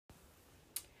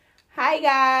Hi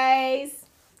guys,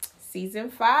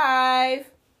 season 5.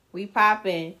 We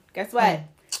popping. Guess what?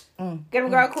 Get them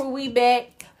girl crew. We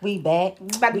back. We back. We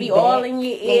about to be all in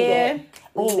your ear.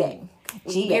 We back.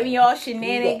 Giving y'all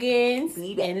shenanigans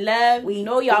and love. We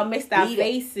know y'all missed our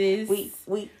faces.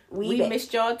 We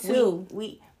missed y'all too.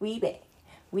 We back.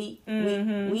 We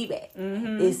back.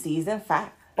 It's season 5.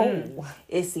 Oh,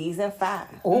 it's season 5.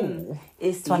 Oh,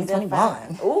 it's season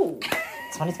 2021. Oh,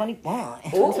 2021.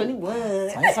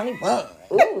 2021.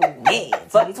 Oh, yeah.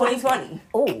 Fuck 2020.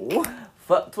 Oh,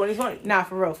 fuck 2020. Nah,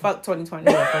 for real. Fuck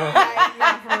 2020. Yeah, for real.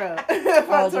 Nah, for real.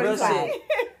 Fuck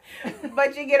 2020.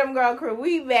 But you get them girl crew.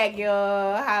 We back,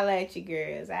 y'all. Holla at your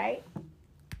girls, alright?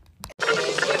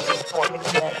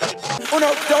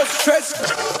 Uno, dos, tres.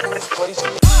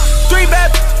 3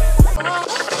 bad.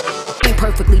 Ain't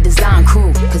perfectly designed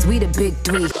crew, cause we the big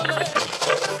 3.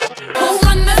 Who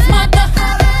run this mother?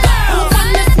 Who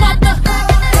run this mother?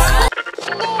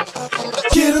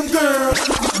 Get 'em, girl.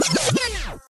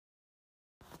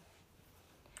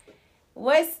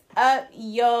 What's up,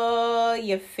 y'all?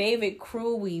 Your favorite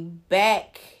crew. We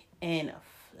back in the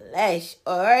flesh,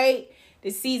 alright?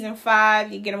 This season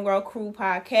 5, you get 'em girl crew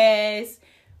podcast.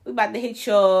 We about to hit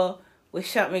y'all with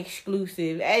something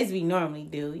exclusive, as we normally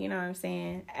do. You know what I'm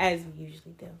saying? As we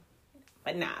usually do.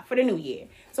 But nah, for the new year.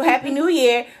 So happy new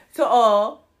year to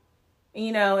all.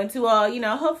 And to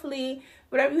all, hopefully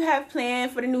whatever you have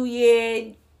planned for the new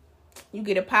year, you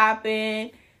get it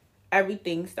popping.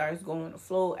 Everything starts going to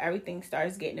flow. Everything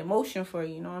starts getting emotion for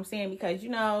you. You know what I'm saying? Because,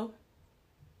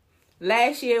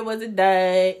 last year was a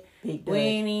dud. We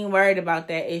ain't even worried about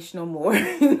that ish no more.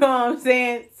 You know what I'm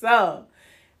saying? So,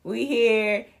 we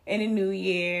here in the new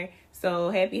year. So,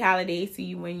 happy holidays to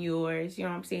you and yours. You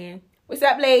know what I'm saying? What's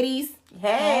up, ladies?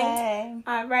 Hey.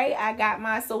 All right. I got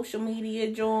my social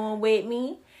media joint with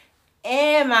me.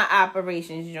 And my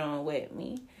operations joint with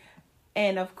me.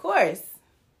 And, of course,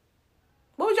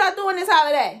 what was y'all doing this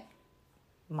holiday?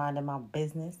 Minding my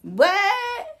business.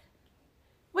 What?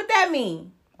 What that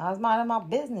mean? I was minding my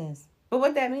business. But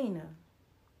what that mean, though?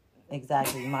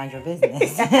 Exactly. Mind your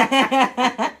business.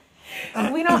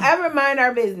 We don't ever mind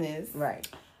our business. Right.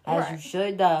 As you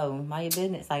should, though. Mind your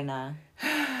business. Like, nah.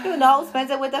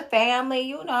 Spend it with the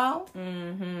family,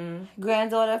 Mm-hmm.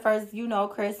 Granddaughter first,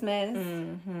 Christmas.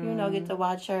 Mm-hmm. Get to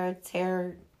watch her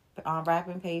tear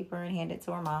wrapping paper and hand it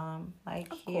to her mom.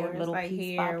 Like, here, little like, piece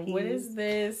here, by piece. what is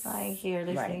this? Like, here,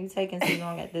 listen, Right. you taking too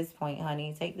long at this point,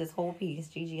 honey. Take this whole piece.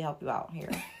 Gigi help you out here.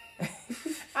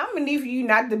 I'm gonna need for you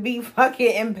not to be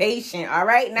fucking impatient, all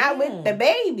right? Not with the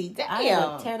baby. Damn. I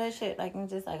had to tear that shit like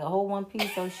just like a whole one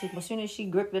piece. So as soon as she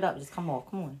gripped it up, just come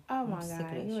off. Come on. Oh my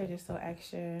God, you were just so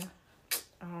extra.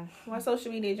 What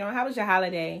social media, John? How was your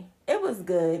holiday? It was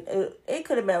good. It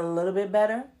could have been a little bit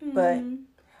better, but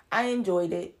I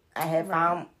enjoyed it. I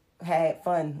had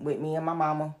fun with me and my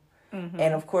mama,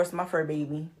 and of course my fur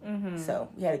baby. So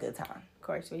we had a good time. Of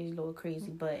course, we was a little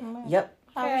crazy, but Yep.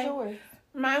 How was yours?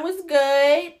 Mine was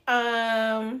good.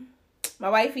 My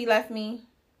wifey left me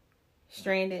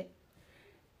stranded,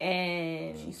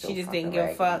 and she just didn't give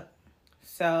a fuck.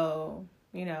 So,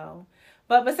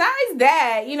 But besides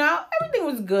that, everything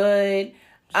was good.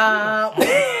 I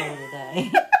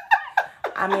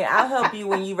mean, I'll help you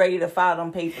when you ready to file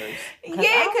them papers. Yeah,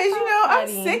 because, I'm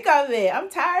sick of it. I'm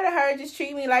tired of her just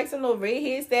treating me like some little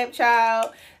redhead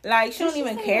stepchild. Like, she don't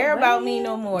even care about me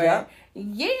no more. Yep.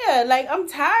 Yeah, like, I'm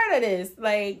tired of this.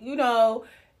 Like,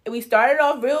 we started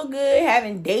off real good,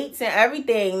 having dates and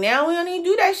everything. Now we don't even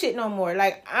do that shit no more.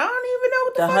 Like, I don't even know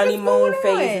what the fuck honeymoon is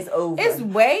going phase on. is over. It's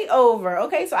way over.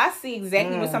 Okay, so I see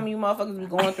exactly what some of you motherfuckers be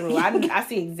going through. I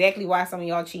see exactly why some of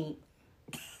y'all cheat.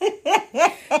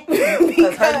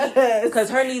 Because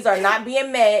her needs are not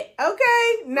being met.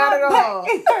 Okay, not at all.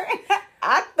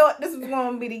 I thought this was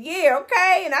going to be the year,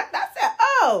 okay? And I said,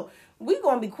 we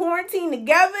going to be quarantined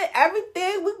together,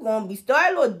 everything. We going to be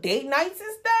starting little date nights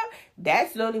and stuff.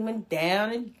 That slowly went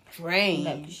down and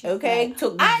drained, okay?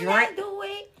 Took the I'm drink. not doing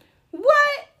it.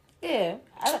 What? Yeah.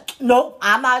 Nope,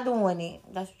 I'm not doing it.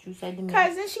 That's what you said to me.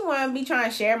 Because then she want to be trying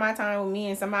to share my time with me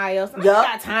and somebody else. I ain't Yup.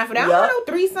 got time for that. I don't want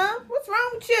no threesome. What's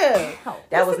wrong with you?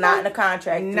 That was not in the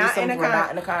contract. Not in the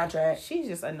not in the contract. She's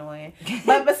just annoying.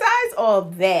 But besides all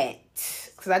that,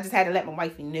 because I just had to let my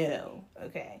wifey know,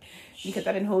 okay? Because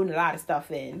I've been holding a lot of stuff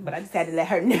in. But I just had to let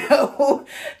her know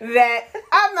that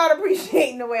I'm not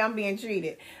appreciating the way I'm being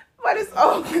treated. But it's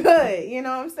all good. You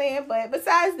know what I'm saying? But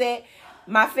besides that,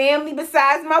 my family,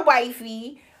 besides my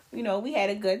wifey, we had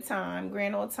a good time,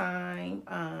 grand old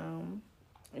time.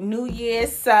 New Year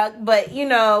sucked, but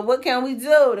what can we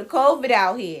do? The COVID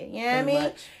out here, you know what I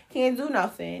mean? can't do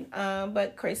nothing.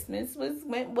 But Christmas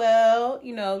went well.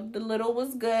 You know, the little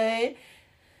was good,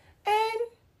 and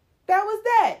that was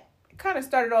that. It kind of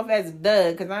started off as a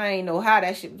dud because I ain't know how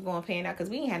that shit was going to pan out because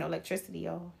we ain't had no electricity,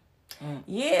 y'all.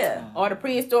 Yeah. All the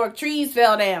prehistoric trees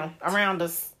fell down around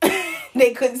us.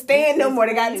 They couldn't stand no more.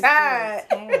 They got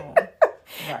tired.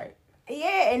 Right.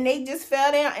 Yeah, and they just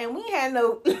fell down, and we had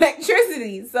no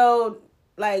electricity. So,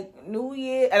 like, New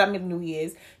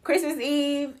Year's, Christmas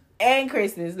Eve and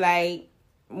Christmas, like,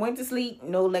 went to sleep,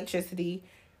 no electricity.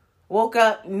 Woke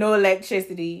up, no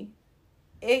electricity.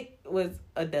 It was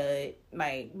a dud.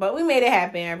 Like, but we made it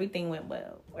happen. Everything went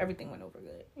well. Everything went over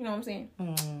good. You know what I'm saying?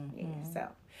 Mm-hmm. Yeah, so.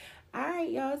 All right,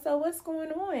 y'all. So, what's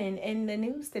going on in the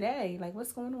news today? Like,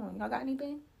 what's going on? Y'all got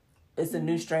anything? It's a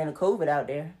new strain of COVID out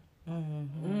there.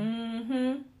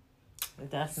 It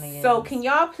definitely is. So can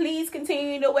y'all please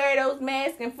continue to wear those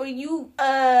masks? And for you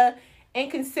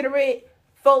inconsiderate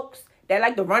folks that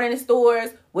like to run in the stores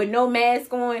with no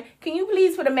mask on, can you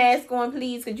please put a mask on,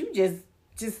 please? Could you just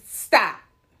stop?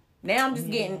 Now I'm just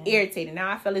getting irritated.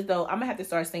 Now I feel as though I'm gonna have to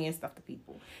start saying stuff to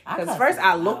people. Because first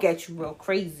I look at you real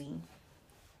crazy.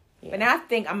 Yeah. But now I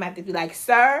think I'm gonna have to be like,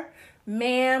 sir,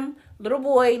 ma'am, little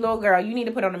boy, little girl, you need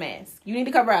to put on a mask. You need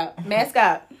to cover up. Mask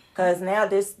up. Because now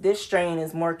this strain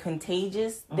is more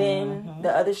contagious than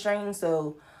the other strain.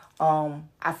 So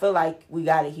I feel like we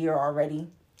got it here already.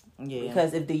 Yeah.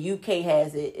 Because if the UK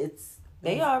has it, it's...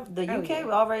 The UK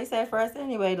already said for us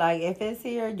anyway. Like, if it's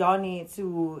here, y'all need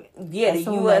to... Yeah,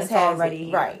 the US has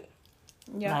already it. Right.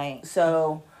 Yeah. Like,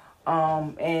 so,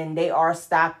 and they are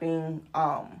stopping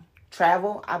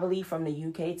travel, I believe, from the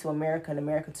UK to America and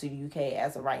America to the UK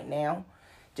as of right now.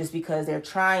 Just because they're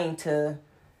trying to...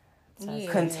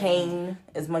 contain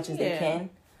as much as they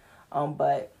can.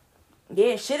 But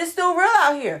yeah, shit is still real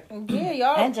out here. Yeah,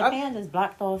 y'all. And Japan just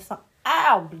blocked off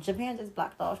Japan just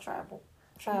blocked off travel.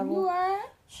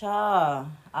 What? Sure.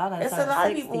 It's a lot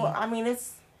of people. I mean,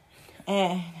 it's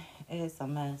a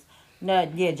mess.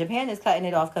 No, yeah, Japan is cutting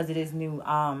it off because of this new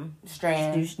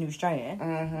strain. New strain.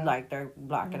 Mm-hmm. Like they're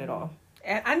blocking it off.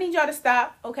 And I need y'all to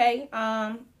stop, okay?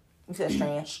 You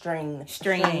said strain.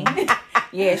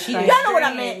 Yeah, she done. Y'all know what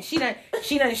I meant. She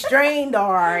done strained,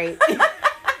 all right.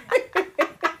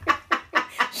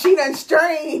 She done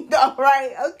strained, all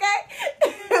right, okay?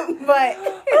 But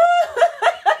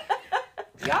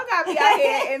y'all gotta be out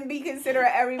here and be considerate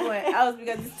of everyone else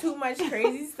because there's too much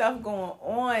crazy stuff going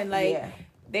on. Like,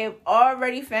 they've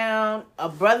already found a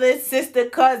brother, sister,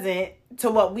 cousin to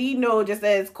what we know just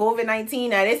as COVID-19.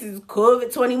 Now, this is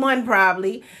COVID-21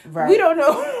 probably. Right. We don't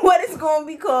know what it's going to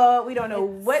be called. We don't know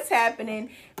what's happening.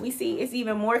 We see it's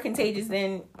even more contagious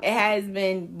than it has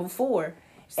been before.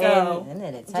 So, and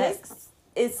then it attacks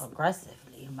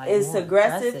aggressively. Like it's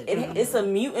aggressive. It's a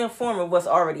mutant form of what's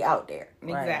already out there.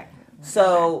 Exactly.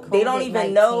 So, they don't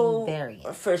even know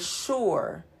for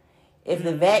sure if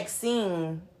the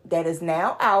vaccine that is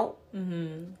now out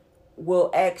will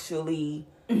actually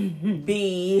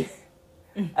be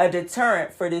a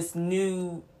deterrent for this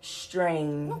new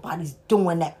strain. Nobody's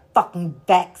doing that fucking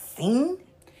vaccine.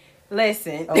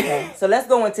 Listen. Okay, so let's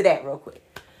go into that real quick.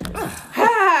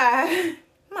 How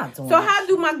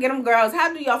do my Get 'em girls,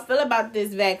 how do y'all feel about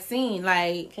this vaccine?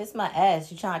 Like, kiss my ass.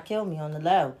 You trying to kill me on the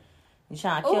low. You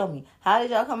trying to kill me. How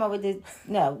did y'all come up with this?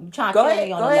 No, you trying to kill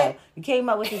me on the low. You came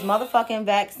up with this motherfucking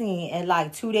vaccine in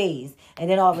like 2 days. And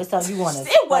then all of a sudden you want to...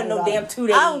 It wasn't no damn 2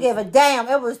 days. I don't give a damn.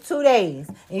 It was 2 days.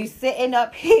 And you sitting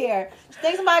up here.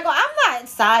 Think somebody go, I'm not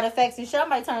side effects and shit. I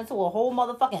might turn into a whole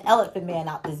motherfucking elephant man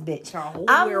out this bitch. I'm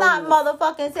not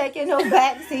motherfucking taking no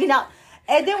vaccine out.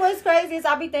 And then what's crazy is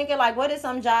I be thinking, like, what if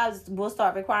some jobs will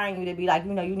start requiring you to be like,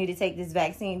 you know, you need to take this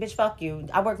vaccine. Bitch, fuck you.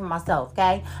 I work for myself,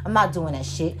 okay? I'm not doing that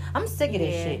shit. I'm sick of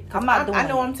this shit. I'm not doing it. I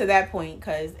know I'm to that point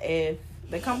because if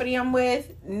the company I'm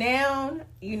with now,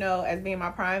 you know, as being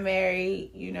my primary,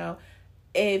 you know,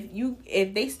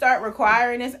 if they start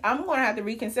requiring this, I'm going to have to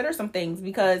reconsider some things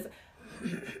because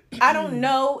I don't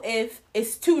know if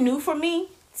it's too new for me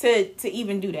to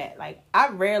even do that. Like, I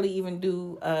rarely even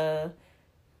do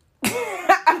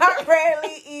I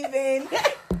rarely even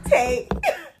take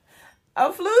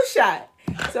a flu shot.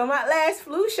 So my last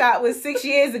flu shot was 6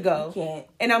 years ago. You can't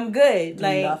and I'm good. Do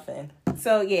like nothing.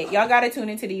 So yeah, y'all gotta tune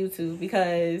into the YouTube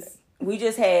because we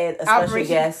just had a special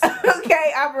guest.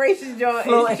 Okay, Operation John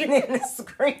floating in the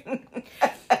screen.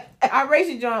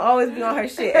 Operation John always be on her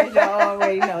shit, as y'all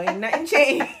already know. Ain't nothing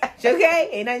changed. Okay?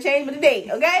 Ain't nothing changed but the date,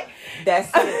 okay?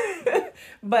 That's it.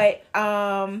 But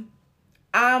I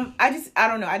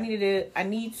don't know. I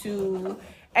need to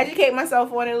educate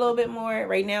myself on it a little bit more.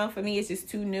 Right now, for me, it's just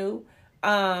too new.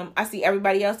 I see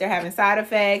everybody else, they're having side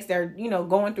effects. They're, you know,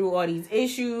 going through all these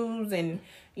issues and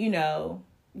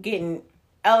getting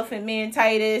elephant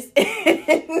man-titis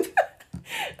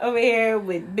over here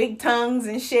with big tongues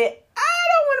and shit. I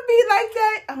don't want to be like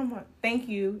that. Thank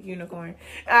you, unicorn.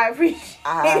 I appreciate it.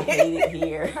 I hate it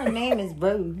here. Her name is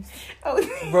Rose.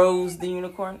 Oh. Rose the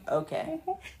unicorn? Okay.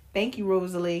 Thank you,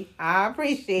 Rosalie. I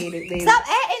appreciate it, baby. Stop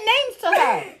adding names to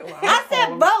her. I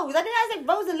said Rose. I did not say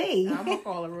Rosalie. I'm going to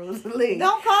call her Rosalie.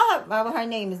 Don't call her. Her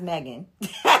name is Megan.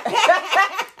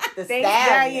 The Thanks,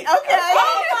 stallion. Stallion. Okay.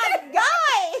 Oh my God.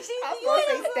 I was going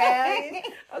to say Stallion.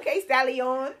 Okay,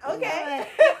 Stallion. Okay.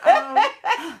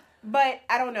 But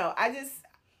I don't know.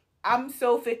 I'm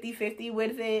so 50-50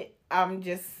 with it. I'm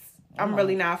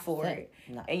really not for it.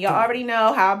 No. And y'all already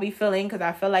know how I be feeling because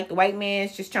I feel like the white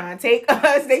man's just trying to take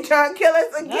us. They trying to kill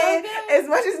us again as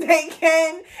much as they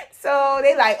can. So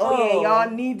they like, y'all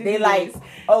need to do this.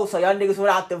 So y'all niggas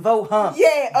went out to vote, huh?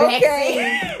 Yeah,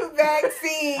 okay.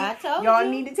 Vaccine. I told y'all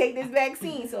you. need to take this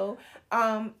vaccine. So,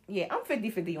 I'm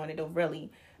 50-50 on it though,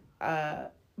 really.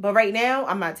 But right now,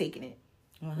 I'm not taking it.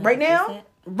 100%? Right now,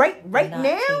 right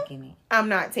now, taking it. I'm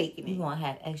not taking it. You want to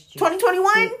have extra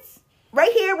 2021,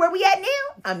 right here where we at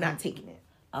now, I'm not taking it.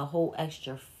 A whole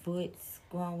extra foot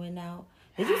growing out.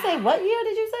 Did you say what year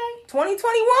did you say?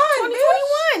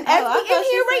 2021. As we in thought here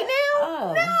she right said-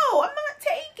 now, no, I'm not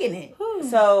taking it.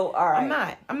 So, all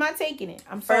right. I'm not taking it.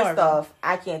 I'm sorry. First off,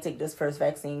 I can't take this first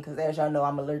vaccine because, as y'all know,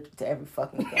 I'm allergic to every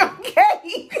fucking thing.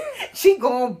 Okay. She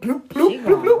going bloop, bloop, She bloop,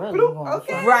 going bloop, really bloop. going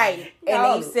Okay. fast. Right. And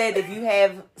No. they said if you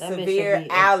have That bitch severe should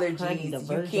be allergies, the you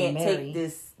Virgin can't Mary. take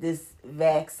this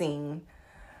vaccine.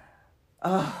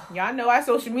 Y'all know our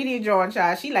social media drawing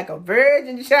child. She like a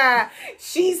virgin child.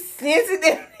 She's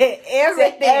sensitive to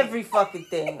everything. To every fucking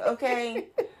thing, okay?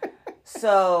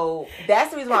 So that's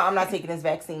the reason why I'm not taking this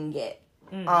vaccine yet.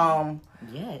 Yeah.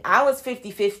 I was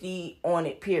 50-50 on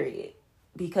it, period.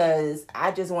 Because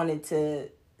I just wanted to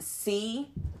see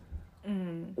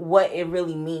what it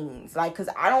really means. Like, because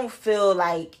I don't feel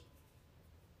like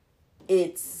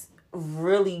it's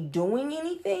really doing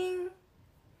anything.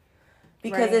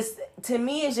 Because to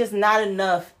me, it's just not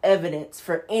enough evidence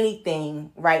for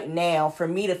anything right now for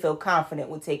me to feel confident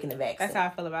with taking the vaccine. That's how I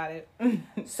feel about it.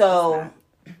 So,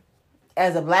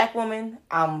 as a black woman,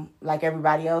 I'm like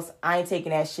everybody else. I ain't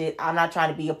taking that shit. I'm not trying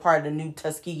to be a part of the new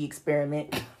Tuskegee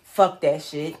experiment. Fuck that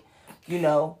shit. You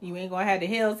know. You ain't gonna have the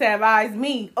hills have eyes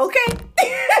me. Okay.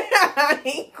 I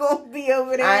ain't gonna be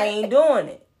over there. I ain't doing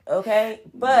it. Okay.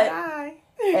 But Bye.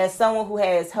 as someone who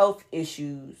has health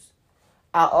issues,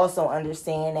 I also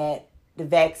understand that the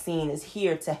vaccine is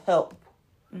here to help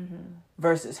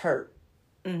versus hurt.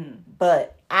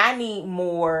 But I need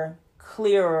more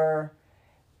clearer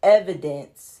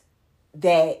evidence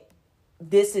that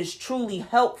this is truly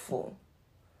helpful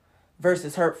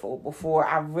versus hurtful before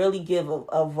I really give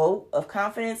a vote of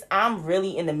confidence. I'm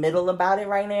really in the middle about it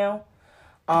right now.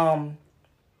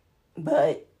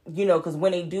 But, because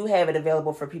when they do have it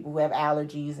available for people who have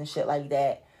allergies and shit like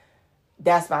that,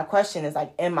 that's my question is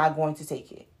like, am I going to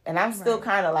take it? And I'm still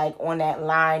kind of like on that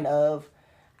line of,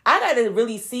 I got to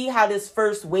really see how this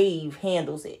first wave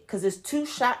handles it. Because it's 2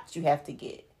 shots you have to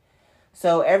get.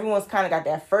 So everyone's kind of got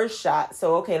that first shot.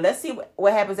 So, okay, let's see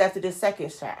what happens after this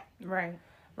second shot. Right.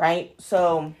 Right?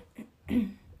 So,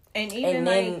 and even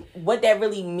then what that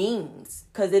really means.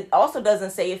 Because it also doesn't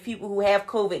say if people who have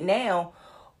COVID now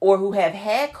or who have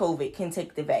had COVID can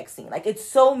take the vaccine. Like, it's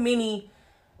so many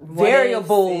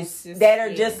variables that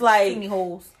are just like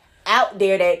out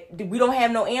there that we don't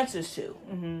have no answers to.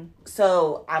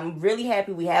 So I'm really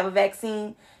happy we have a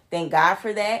vaccine. Thank God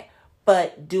for that.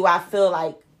 But do I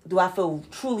feel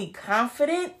truly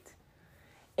confident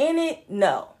in it?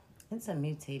 No. It's a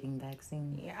mutating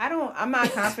vaccine. Yeah, I'm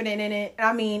not confident in it.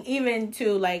 I mean, even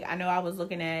to like, I know I was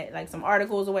looking at like some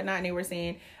articles or whatnot and they were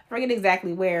saying, I forget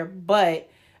exactly where, but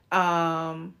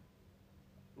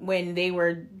when they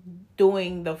were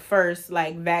doing the first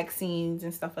like vaccines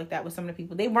and stuff like that with some of the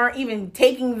people, they weren't even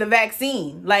taking the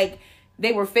vaccine. Like,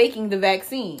 they were faking the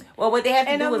vaccine. Well, what they have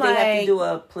to do is they have to do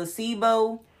a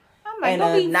placebo and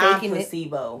a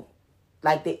non-placebo.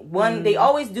 Like they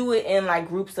always do it in like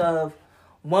groups of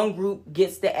one group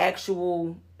gets the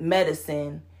actual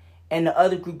medicine and the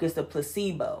other group gets the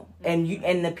placebo. And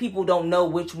the people don't know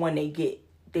which one they get.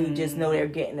 They just know they're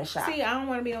getting a shot. See, I don't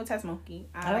want to be no test monkey.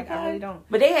 I really don't.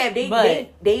 But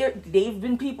they've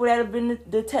been people that have been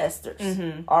the testers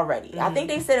already. I think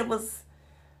they said it was,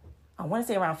 I want to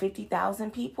say around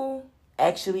 50,000 people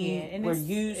actually were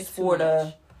used for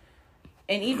the.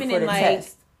 And even in like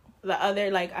test. The other,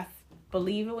 like I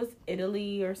believe it was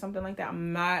Italy or something like that.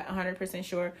 I'm not 100%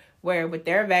 sure, where with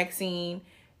their vaccine,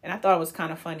 and I thought it was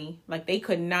kind of funny. Like, they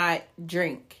could not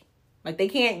drink. Like, they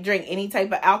can't drink any type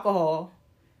of alcohol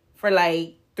for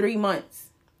like 3 months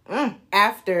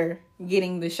after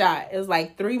getting the shot. It was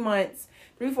like 3 months,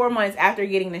 3-4 months after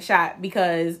getting the shot,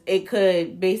 because it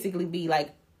could basically be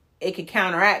like, it could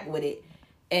counteract with it,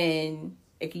 and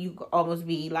you could almost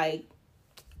be like,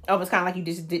 almost kind of like you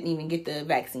just didn't even get the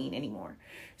vaccine anymore.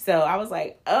 So I was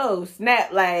like, oh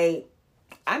snap, like,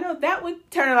 I know that would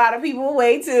turn a lot of people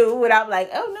away too, without like,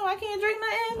 oh no, I can't drink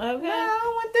nothing. Okay. No, I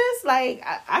don't want this. Like,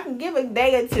 I can give a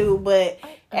day or two, but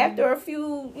after a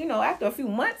few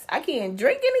months, I can't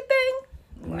drink anything.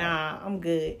 Right. Nah, I'm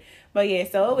good. But yeah,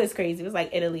 so it was crazy. It was like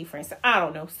Italy, France. I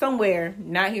don't know, somewhere,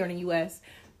 not here in the U.S.,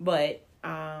 but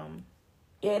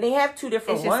yeah, they have 2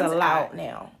 different ones out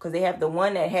now, because they have the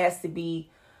one that has to be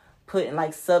put in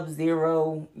like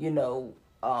sub-zero,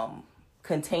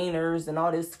 containers and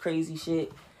all this crazy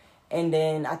shit. And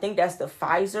then I think that's the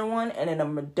Pfizer one, and then the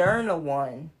Moderna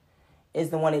one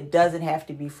is the one that doesn't have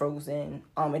to be frozen.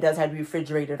 It doesn't have to be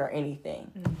refrigerated or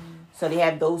anything. Mm-hmm. So they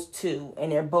have those 2,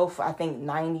 and they're both, I think,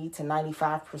 90 to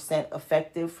 95%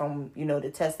 effective from,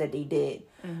 the test that they did.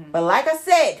 Mm-hmm. But like I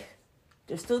said,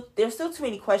 there's still too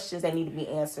many questions that need to be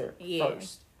answered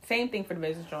first. Same thing for the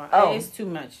business joint. Oh. It's too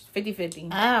much. 50-50.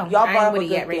 Oh. Y'all brought up a good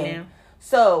thing. Right now.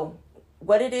 So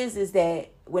what it is that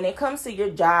when it comes to your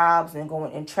jobs and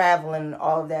going and traveling and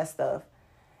all of that stuff,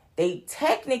 they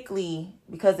technically,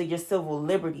 because of your civil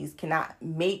liberties, cannot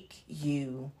make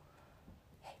you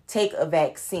take a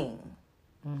vaccine.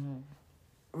 Mm-hmm.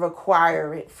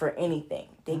 Require it for anything.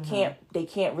 They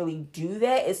can't really do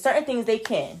that. It's certain things they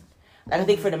can. Like I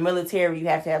think for the military, you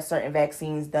have to have certain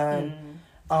vaccines done.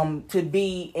 To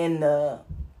be in the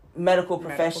medical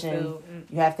profession,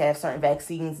 you have to have certain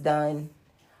vaccines done.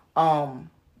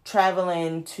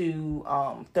 Traveling to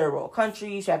third world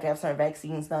countries, you have to have certain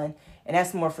vaccines done, and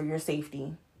that's more for your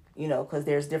safety, because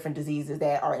there's different diseases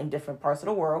that are in different parts of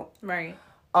the world. Right.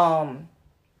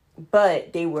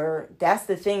 But that's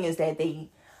the thing, is that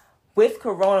with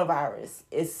coronavirus,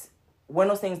 it's one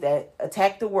of those things that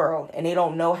attack the world, and they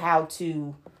don't know how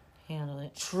to handle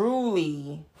it.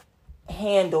 Truly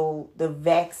handle the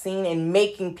vaccine and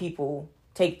making people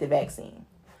take the vaccine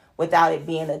without it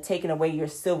being taking away your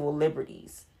civil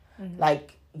liberties. Mm-hmm.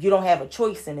 Like, you don't have a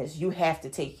choice in this. You have to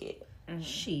take it. Mm-hmm.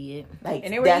 Shit. Like,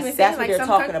 and that's what they're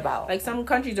talking about. Like, some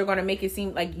countries are going to make it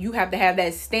seem like you have to have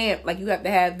that stamp. Like, you have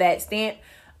to have that stamp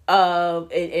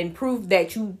of and prove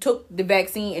that you took the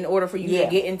vaccine in order for you to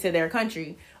get into their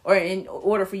country, or in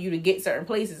order for you to get certain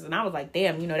places. And I was like,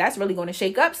 damn, that's really going to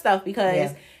shake up stuff,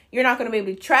 because you're not going to be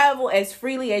able to travel as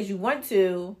freely as you want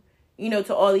to,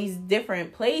 to all these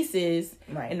different places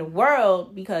in the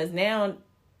world, because now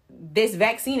this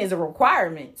vaccine is a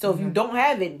requirement. So if you don't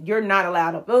have it, you're not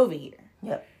allowed up over here.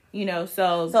 Yep.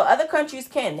 So other countries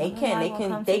can. They can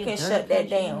shut that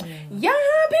down. Yeah,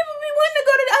 people be wanting to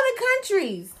go to the other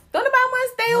countries. Don't nobody want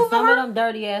to stay over some of them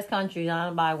dirty ass countries. I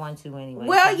don't buy one too anyway.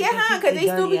 Well, because they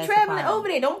still be traveling over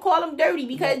there. Don't call them dirty,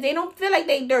 because they don't feel like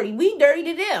they dirty. We dirty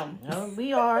to them. No,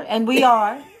 we are, and we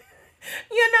are.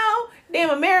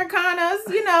 Them Americanas.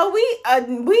 We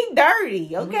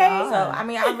dirty. Okay. So I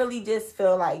really just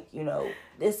feel like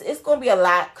it's gonna be a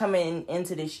lot coming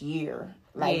into this year.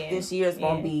 Like this year is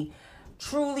gonna be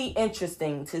truly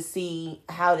interesting to see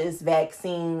how this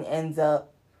vaccine ends up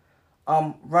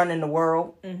running the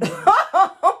world. Mm-hmm.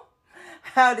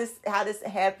 how this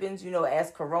happens,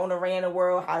 as Corona ran the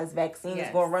world, how this vaccine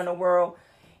is going to run the world,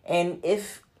 and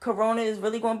if Corona is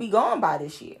really going to be gone by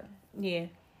this year. Yeah.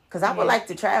 Because I would like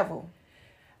to travel.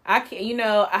 I can,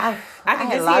 I can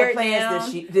had just a lot hear of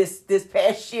plans this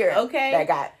past year. Okay. That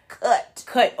got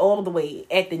cut all the way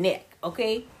at the neck.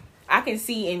 Okay. I can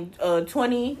see in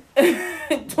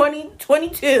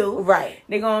 2022, right?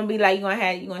 They're gonna be like, you're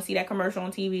gonna see that commercial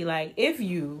on TV, like, if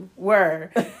you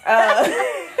were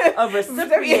a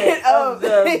recipient of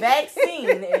the vaccine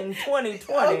in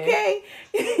 2020, okay,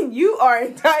 you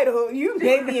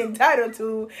may be entitled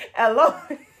to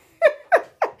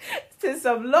to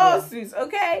some lawsuits,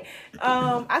 okay?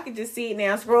 I could just see it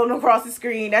now scrolling across the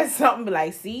screen. That's something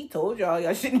like, see, told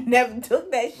y'all should have never took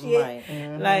that shit, right?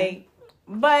 Mm-hmm. Like.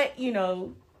 But,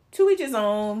 to each his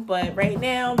own. But right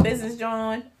now, Business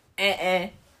John,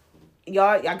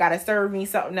 y'all gotta serve me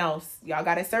something else. Y'all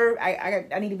gotta serve. I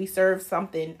need to be served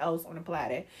something else on the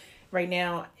platter. Right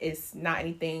now, it's not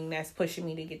anything that's pushing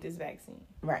me to get this vaccine.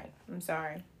 Right. I'm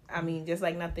sorry. Just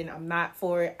like nothing. I'm not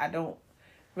for it. I don't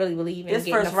really believe in this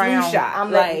getting first a flu round. shot. I'm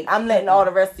letting all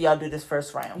the rest of y'all do this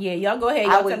first round. Yeah, y'all go ahead.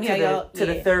 Y'all tell me how y'all to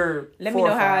the third. Let me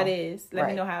know how it is. Let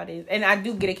me know how it is. And I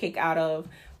do get a kick out of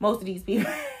most of these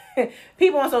people.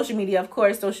 People on social media, of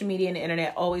course, social media and the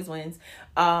internet always wins.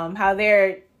 How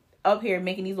they're up here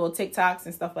making these little TikToks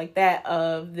and stuff like that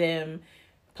of them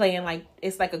playing like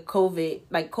it's like a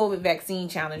COVID vaccine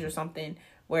challenge or something,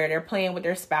 where they're playing with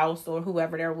their spouse or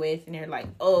whoever they're with, and they're like,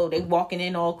 oh, they walking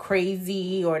in all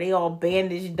crazy, or they all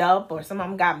bandaged up, or some of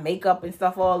them got makeup and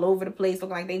stuff all over the place,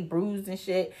 looking like they bruised and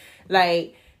shit.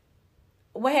 Like,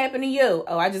 what happened to you?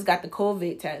 Oh, I just got the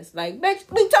COVID test. Like, bitch,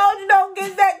 we told you don't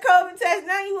get that COVID test.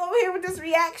 Now you over here with this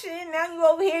reaction. Now you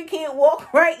over here can't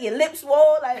walk right. Your lips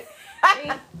swole. Like,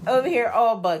 over here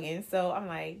all bugging. So I'm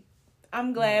like,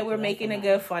 I'm glad we're making a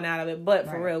good fun out of it. But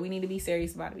for real, we need to be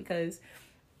serious about it, because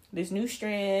this new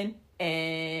strand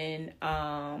and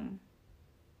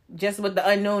just with the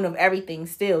unknown of everything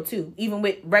still too, even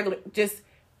with regular just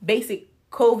basic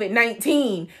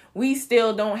COVID-19, we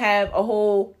still don't have a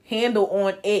whole handle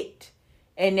on it.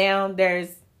 And now there's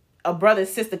a brother,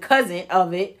 sister, cousin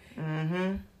of it.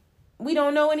 We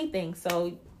don't know anything.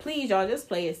 So please, y'all, just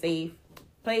play it safe.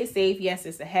 Play it safe. Yes,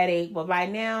 it's a headache, but by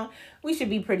now we should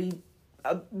be pretty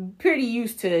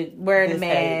used to wearing a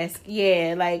mask.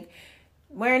 Yeah, like,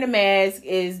 wearing a mask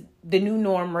is the new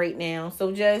norm right now.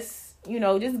 So just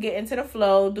get into the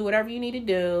flow, do whatever you need to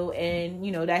do, and,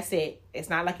 that's it. It's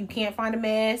not like you can't find a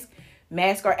mask.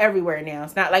 Masks are everywhere now.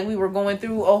 It's not like we were going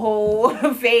through a whole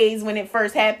phase when it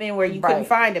first happened where you couldn't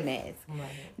find a mask. Right.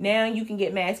 Now you can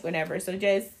get masks whenever. So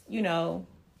just,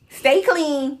 stay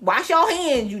clean. Wash your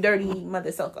hands, you dirty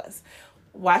mother suckers.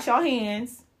 Wash your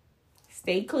hands.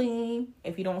 Stay clean.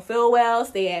 If you don't feel well,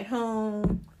 stay at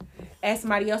home. Ask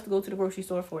somebody else to go to the grocery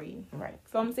store for you. Right.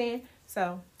 So I'm saying?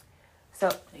 So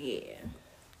yeah.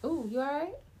 Ooh, you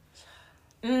alright?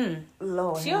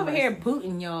 Lord, she over here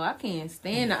booting, y'all. I can't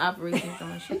stand the operations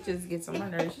on. She just gets on my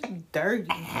nerves. She's dirty.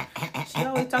 She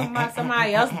always talking about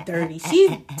somebody else dirty.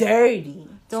 She's dirty.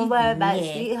 Don't worry about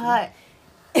it, sweetheart.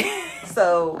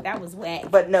 So that was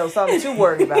whack. But no, something you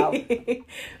worried about.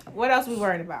 What else we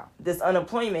worried about? This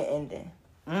unemployment ending.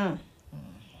 I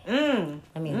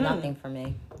mean, nothing for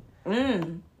me.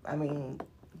 I mean,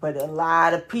 but a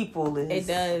lot of people is. It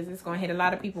does. It's gonna hit a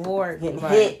lot of people hard. Getting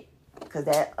hit because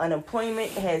that unemployment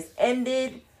has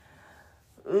ended.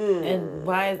 And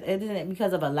why isn't it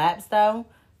because of a lapse though?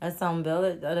 Or some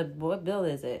bill? What bill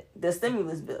is it? The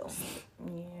stimulus bill.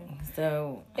 Yeah.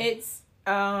 So it's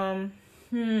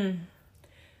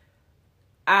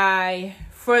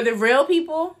for the real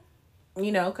people,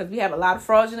 because we have a lot of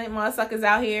fraudulent motherfuckers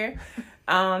out here.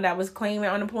 That was claiming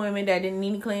unemployment, that didn't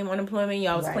need to claim unemployment.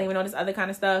 Y'all was claiming all this other kind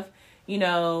of stuff.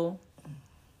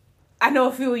 I know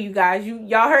a few of you guys,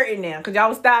 y'all hurting now because y'all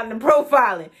was starting the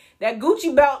profiling. That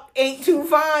Gucci belt ain't too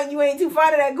fine. You ain't too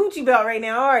fond of that Gucci belt right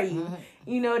now, are you?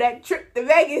 Mm-hmm. That trip to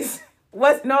Vegas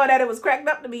wasn't all that it was cracked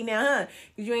up to be now, huh?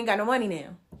 Because you ain't got no money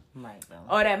now. Right, bro.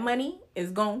 All that money is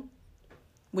gone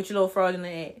with your little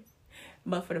fraudulent ass.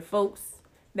 But for the folks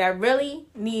that really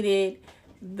needed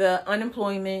the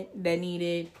unemployment, that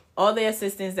needed all the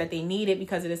assistance that they needed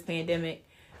because of this pandemic,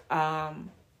 now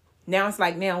it's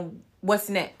like, now what's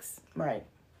next? Right.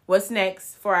 What's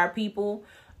next for our people?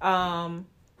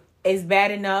 It's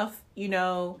bad enough,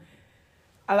 a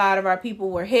lot of our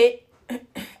people were hit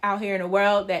out here in the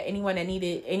world, that anyone that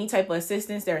needed any type of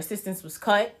assistance, their assistance was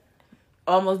cut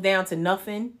almost down to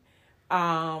nothing.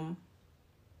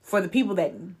 For the people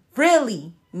that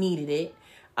really needed it.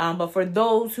 But for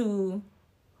those who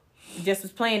just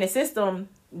was playing the system,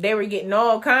 they were getting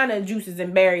all kind of juices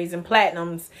and berries and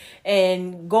platinums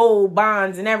and gold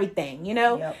bonds and everything,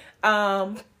 Yep.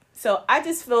 So I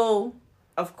just feel,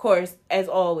 of course, as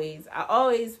always, I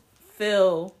always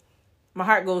feel my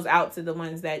heart goes out to the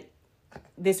ones that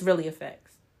this really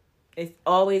affects. It's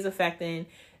always affecting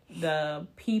the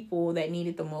people that need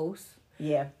it the most.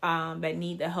 Yeah. That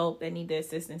need the help, that need the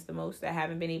assistance the most, that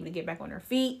haven't been able to get back on their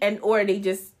feet, or they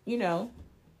just,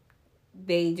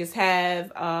 they just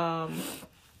have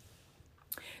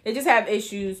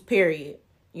issues, period.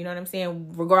 You know what I'm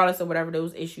saying? Regardless of whatever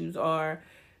those issues are,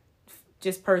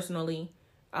 just personally,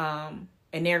 and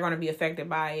they're going to be affected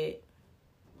by it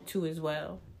too as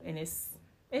well. And it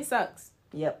sucks.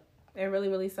 Yep. It really,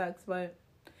 really sucks. But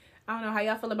I don't know how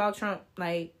y'all feel about Trump,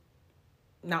 like,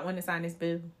 not wanting to sign this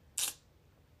bill.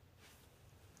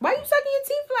 Why you sucking your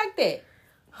teeth like that?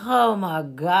 Oh my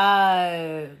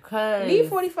God. Leave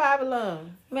 45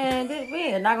 alone. Man,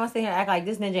 we are not going to sit here and act like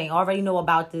this ninja ain't already know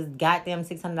about this goddamn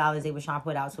 $600 they were trying to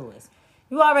put out to us.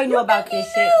 You already know about this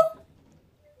shit.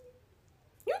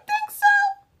 You think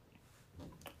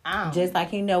so? Just like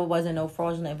he know it wasn't no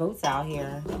fraudulent votes out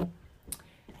here.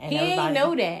 And he ain't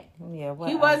know that. Yeah,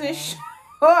 he wasn't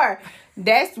sure.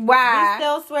 That's why. He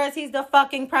still swears he's the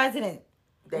fucking president.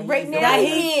 Right now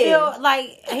he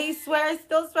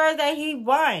still swears that he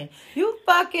won. You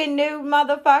fucking new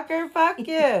motherfucker. Fuck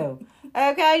you.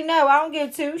 Okay, no, I don't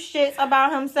give two shits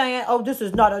about him saying, oh, this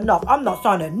is not enough. I'm not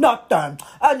signing nothing.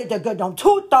 I need to get them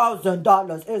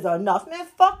 $2,000 is enough. Man,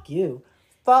 fuck you.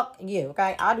 Fuck you,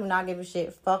 okay? I do not give a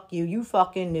shit. Fuck you. You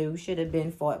fucking knew. Should have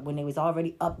been fought when they was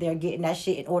already up there getting that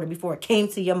shit in order before it came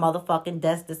to your motherfucking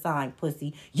desk to sign,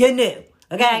 pussy. You knew,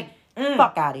 okay?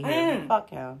 Fuck out of here. Fuck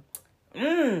him.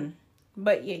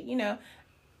 But yeah, you know,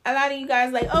 a lot of you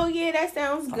guys like, oh yeah, that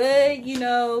sounds good. You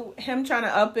know, him trying to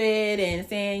up it and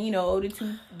saying, you know,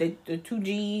 the two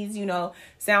G's, you know,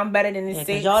 sound better than the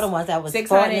 6. Y'all the ones that was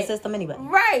fraud in the system anyway.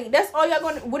 Right. That's all y'all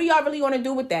going to, what are y'all really going to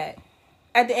do with that?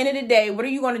 At the end of the day, what are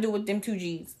you going to do with them 2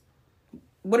 G's?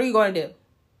 What are you going to do?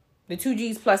 The 2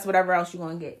 G's plus whatever else you're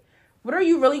going to get. What are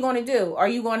you really going to do? Are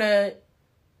you going to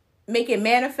make it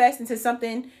manifest into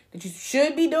something that you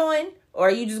should be doing? Or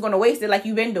are you just going to waste it like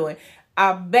you've been doing?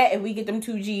 I bet if we get them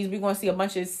 2 G's, we're going to see a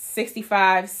bunch of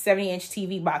 65, 70-inch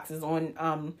TV boxes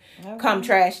on come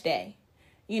trash day.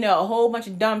 You know, a whole bunch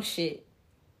of dumb shit.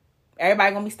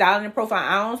 Everybody going to be styling their profile.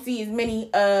 I don't see as many,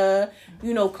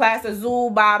 you know, Class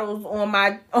Azul bottles on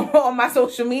my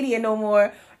social media no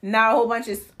more. Now a whole bunch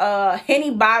of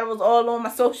Henny bottles all on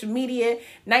my social media.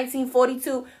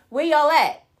 1942. Where y'all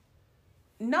at?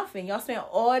 Nothing. Y'all spent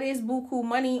all this buku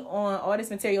money on all this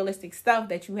materialistic stuff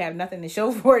that you have nothing to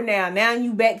show for it now. Now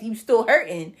you still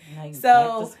hurting.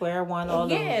 So the square one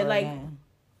all over like again.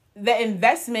 The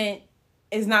investment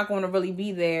is not going to really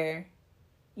be there,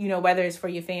 you know, whether it's for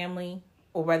your family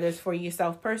or whether it's for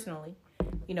yourself personally,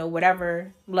 you know,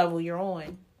 whatever level you're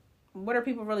on. What are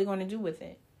people really going to do with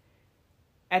it?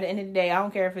 At the end of the day, I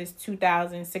don't care if it's $2,000,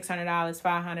 $600,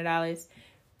 $500.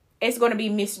 It's going to be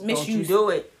misused. Don't you do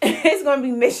it. It's going to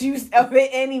be misuse of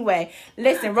it anyway.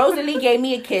 Listen, Rosalie gave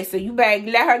me a kiss, so you better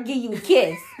let her give you a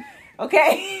kiss.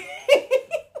 Okay?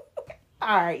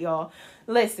 All right, y'all.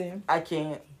 Listen. I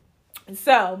can't.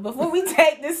 So, before we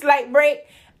take this slight break,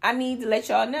 I need to let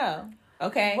y'all know.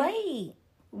 Okay? Wait.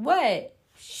 What?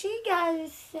 She gotta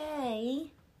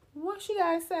say What she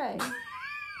got to say?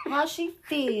 how she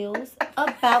feels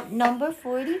about number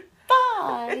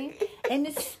 45 and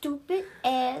the stupid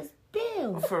ass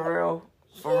bill. For real,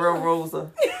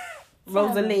 Rosa.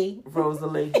 Rosalie.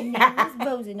 Rosalie. It's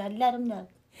Rosa, now let them know.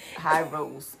 Hi,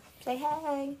 Rose. Say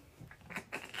hi.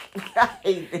 I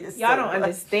hate this. Y'all don't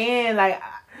understand. Like,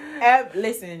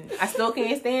 listen, I still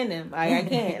can't stand them. Like, I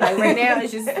can't. Like, right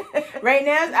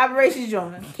now, it's Operation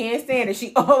John. Can't stand it.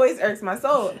 She always irks my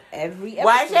soul. Every episode.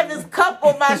 Why she have this cup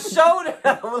on my shoulder?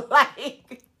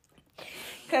 Like,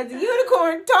 because the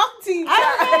unicorn talk to you.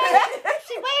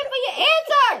 She waiting for your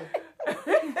answer.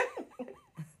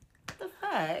 What the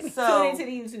fuck? so, Tune into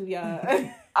the YouTube,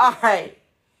 y'all. all right.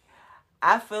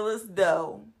 I feel as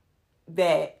though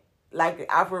that, like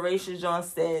Operation John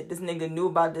said, this nigga knew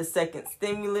about the second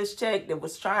stimulus check that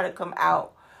was trying to come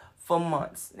out for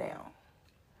months now.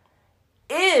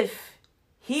 If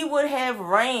he would have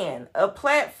ran a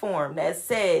platform that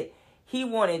said he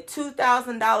wanted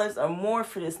 $2,000 or more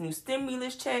for this new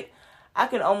stimulus check, I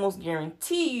can almost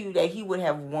guarantee you that he would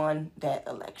have won that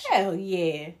election. Hell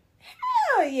yeah.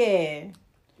 Hell yeah.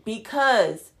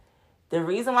 Because the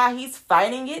reason why he's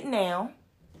fighting it now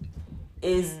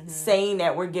is saying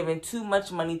that we're giving too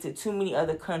much money to too many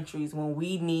other countries when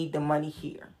we need the money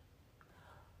here.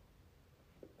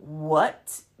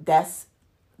 What? That's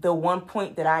the one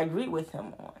point that I agree with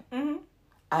him on. Mm-hmm.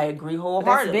 I agree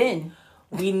wholeheartedly.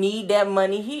 We need that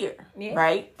money here,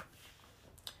 right?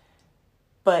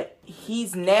 But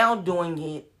he's now doing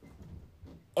it,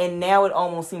 and now it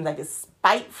almost seems like it's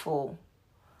spiteful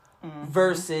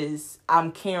versus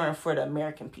I'm caring for the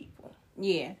American people.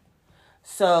 Yeah.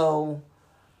 So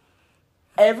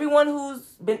everyone who's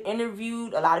been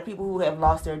interviewed, a lot of people who have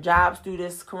lost their jobs through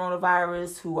this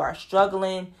coronavirus, who are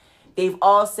struggling, they've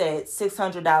all said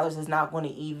 $600 is not going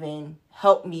to even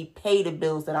help me pay the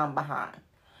bills that I'm behind,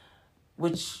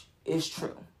 which is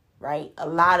true, right? A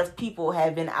lot of people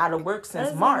have been out of work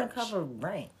since March. Cover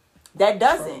rent. That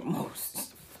doesn't.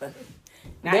 Most.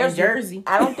 Not in Jersey.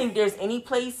 I don't think there's any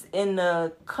place in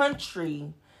the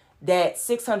country that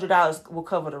 $600 will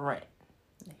cover the rent.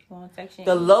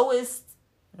 The lowest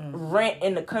rent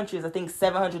in the country is, I think,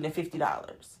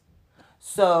 $750.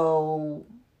 So,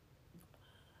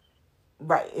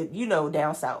 right, you know,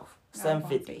 down south,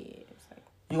 $750.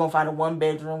 You're gonna find a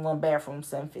 1-bedroom, 1-bathroom,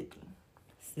 $750.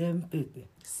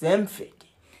 $750.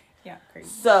 Yeah, crazy.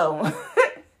 So,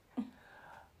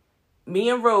 me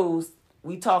and Rose,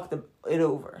 we talked it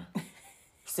over.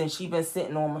 Since she been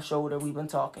sitting on my shoulder, we've been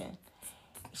talking.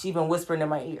 She been whispering in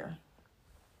my ear.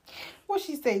 What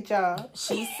she say, y'all?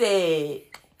 She said,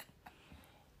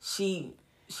 she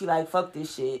like, fuck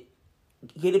this shit.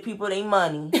 Get the people their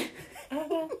money.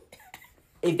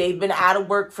 if they've been out of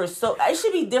work for it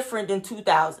should be different than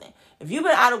 2000. If you've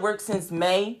been out of work since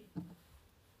May,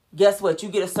 guess what? You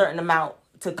get a certain amount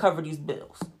to cover these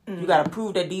bills. You got to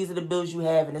prove that these are the bills you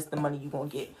have and it's the money you're going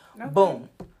to get. Okay. Boom.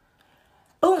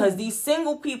 Because these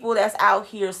single people that's out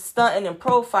here stunting and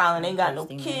profiling ain't got no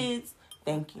kids.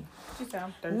 Thank you. She said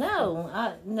I'm thirsty.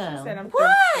 No. She said I'm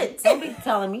what? thirsty. Don't be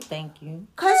telling me thank you.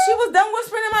 Because she was done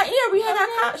whispering in my ear. We had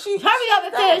our hurry up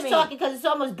and finish talking because it's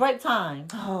almost break time.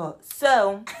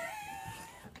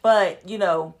 But, you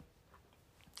know,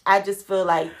 I just feel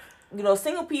like, you know,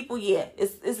 single people, yeah,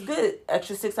 it's good,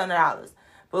 extra $600.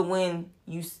 But when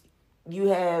you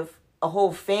have a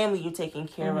whole family you're taking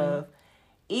care of,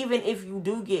 even if you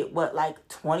do get, like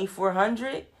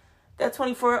 $2,400, that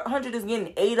 $2,400 is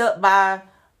getting ate up by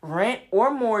rent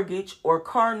or mortgage or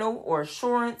car note or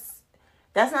insurance.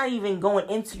 That's not even going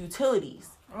into utilities.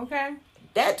 Okay.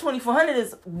 That $2,400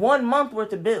 is 1 month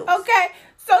worth of bills. Okay.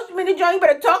 Social media joint, you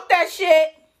better talk that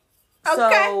shit.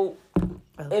 Okay. So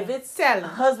if it's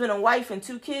husband and wife and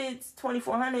 2 kids,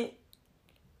 $2,400,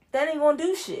 that ain't gonna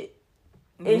do shit.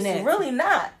 It's really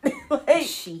not. Like,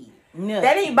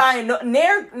 that ain't buying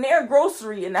near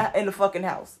grocery in the fucking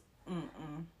house.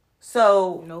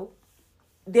 So nope.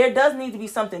 There does need to be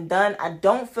something done. I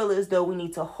don't feel as though we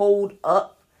need to hold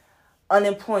up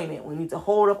unemployment. We need to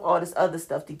hold up all this other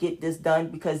stuff to get this done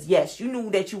because yes, you knew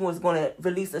that you was going to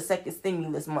release a second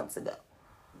stimulus months ago.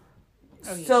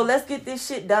 Oh, yeah. So let's get this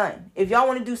shit done. If y'all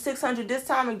want to do 600 this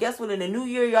time and guess what, in the new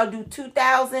year y'all do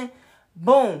 2,000,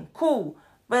 boom, cool.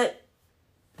 But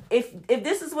if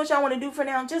this is what y'all want to do for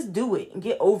now, just do it and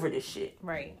get over this shit.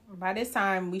 Right. By this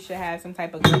time, we should have some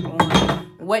type of grip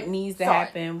on what needs to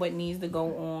happen, what needs to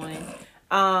go on.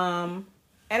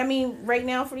 And I mean, right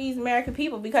now for these American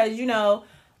people, because, you know,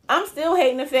 I'm still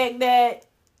hating the fact that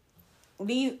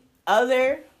these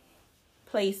other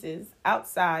places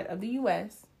outside of the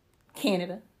U.S.,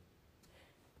 Canada,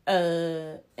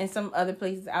 and some other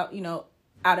places out of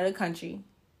the country,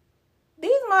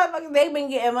 these motherfuckers, they've been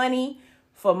getting money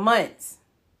for months.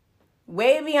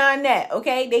 Way beyond that,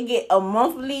 okay? They get a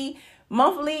monthly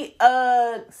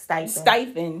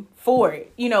stipend for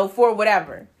it, for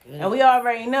whatever. Yeah. And we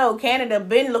already know Canada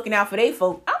been looking out for they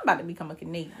folk. I'm about to become a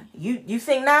Canadian. You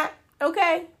think not?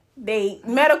 Okay. They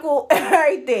medical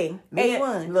everything.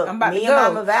 Look, I'm about me to and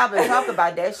go. Mama Val been talk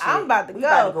about that shit. I'm about to we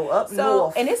about to go up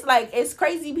north. And it's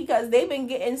crazy because they've been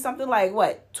getting something like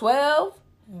what, 12?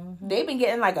 Mm-hmm. They've been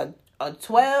getting like a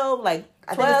 12, like 12,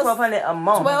 I think it's 1,200 a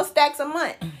month. 12 stacks a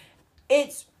month.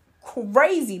 It's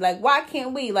crazy. Like, why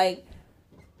can't we, like,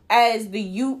 as the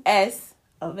U.S.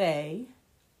 of A.,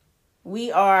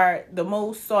 we are the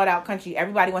most sought out country.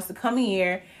 Everybody wants to come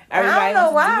here. Everybody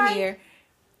wants to do here.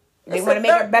 They want to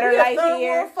make a better life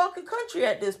here. We're a fucking country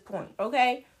at this point.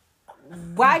 Okay.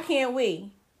 Why can't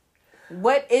we?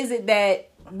 What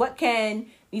can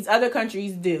these other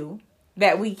countries do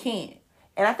that we can't?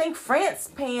 And I think France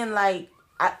paying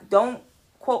don't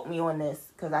quote me on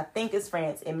this because I think it's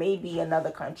France. It may be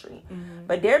another country. Mm-hmm.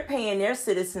 But they're paying their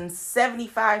citizens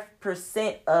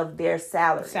 75% of their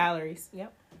salaries.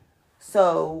 Yep.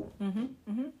 So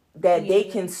that they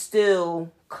can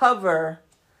still cover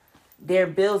their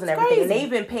bills and everything. Crazy. And they've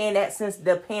been paying that since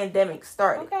the pandemic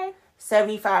started. Okay.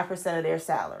 75% of their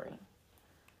salary.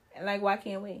 Like, why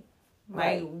can't we?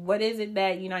 Right. Like, what is it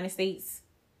that United States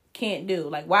can't do?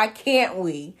 Like, why can't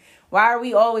we? Why are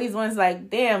we always ones like,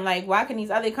 damn, like, why can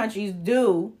these other countries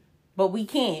do, but we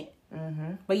can't?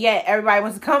 Mm-hmm. But yet, everybody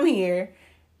wants to come here.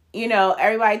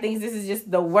 Everybody thinks this is just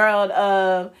the world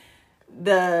of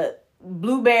the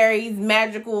blueberries,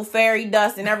 magical fairy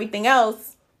dust, and everything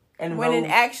else. And when it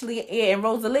actually, and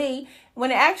Rosalie, when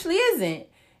it actually isn't.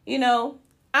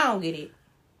 I don't get it.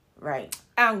 Right.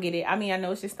 I don't get it. I mean, I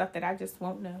know it's just stuff that I just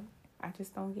won't know. I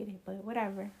just don't get it, but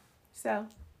whatever. So,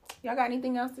 y'all got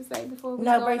anything else to say before we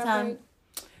go break time? Break?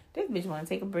 This bitch want to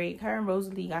take a break. Her and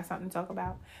Rosalie got something to talk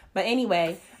about. But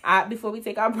anyway, before we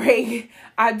take our break,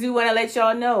 I do want to let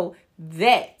y'all know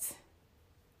that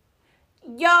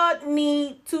y'all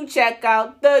need to check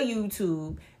out the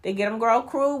YouTube. The Get 'Em Girl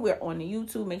Crew. We're on the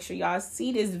YouTube. Make sure y'all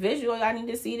see this visual. Y'all need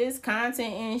to see this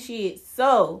content and shit.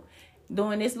 So,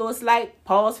 doing this little slight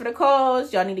pause for the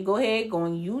cause. Y'all need to go ahead, go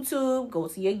on YouTube, go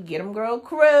to your Get 'Em Girl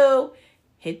Crew.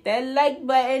 Hit that like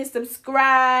button,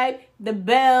 subscribe, the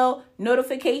bell,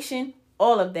 notification,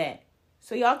 all of that.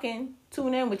 So y'all can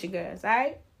tune in with your girls, all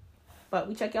right? But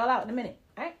we check y'all out in a minute,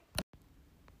 all right?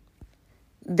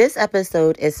 This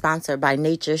episode is sponsored by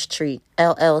Nature's Treat,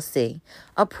 LLC,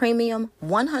 a premium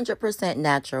 100%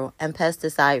 natural and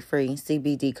pesticide-free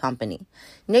CBD company.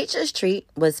 Nature's Treat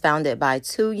was founded by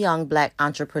 2 young Black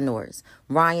entrepreneurs,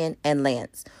 Ryan and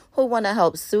Lance, who want to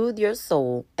help soothe your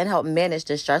soul and help manage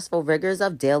the stressful rigors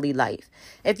of daily life.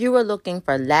 If you are looking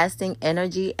for lasting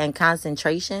energy and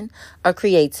concentration, a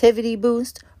creativity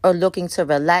boost, or looking to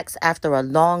relax after a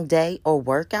long day or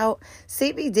workout,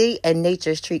 CBD and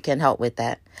Nature's Treat can help with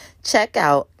that. Check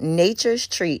out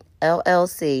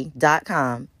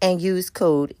naturestreetllc.com and use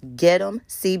code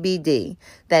GETEMCBD.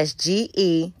 That's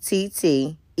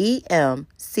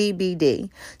GETTEMCBD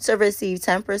to receive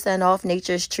 10% off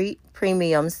Nature's Treat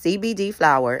Premium CBD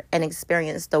flower and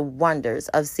experience the wonders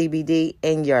of CBD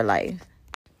in your life.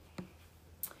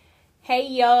 Hey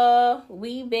y'all,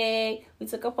 we back. We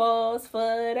took a pause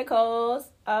for the cause.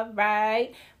 All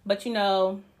right. But as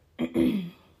the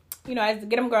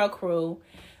Get 'em Girl crew,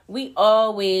 we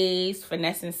always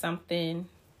finessing something.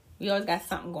 We always got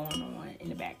something going on in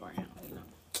the background,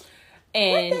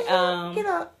 And Get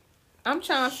up. I'm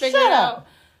trying to figure it out.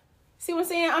 See what I'm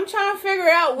saying? I'm trying to figure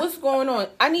out what's going on.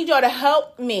 I need y'all to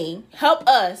help me. Help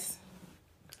us.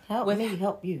 Help me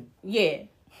help you. Yeah.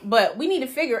 But we need to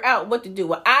figure out what to do.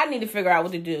 Well, I need to figure out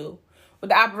what to do with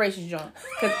the operations joint.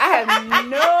 Because I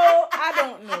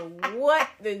don't know what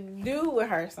to do with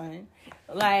her, son.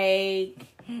 Like,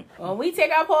 when we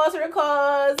take our pause for the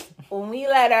cause, when we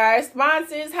let our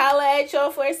sponsors holla at y'all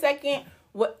for a second,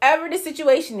 whatever the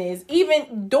situation is,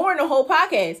 even during the whole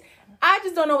podcast, I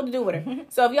just don't know what to do with her.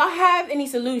 So if y'all have any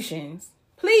solutions,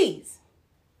 please,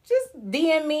 just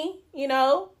DM me,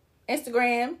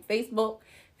 Instagram, Facebook.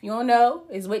 If you don't know,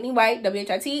 it's Whitney White,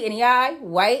 WHITNEI,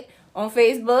 White on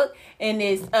Facebook. And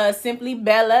it's Simply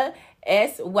Bella,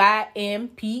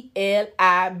 SYMPLIBELLA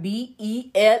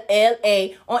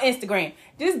on Instagram.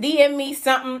 Just DM me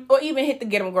something or even hit the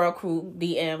Get 'em Girl crew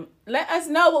DM. Let us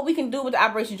know what we can do with the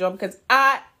Operation Job because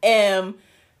I'm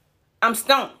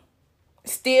stoned.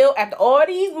 Still, after all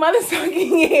these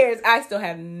motherfucking years, I still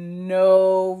have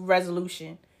no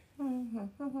resolution.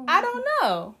 I don't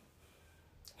know.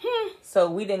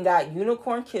 So we done got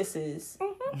unicorn kisses.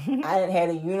 I done had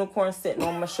a unicorn sitting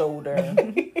on my shoulder,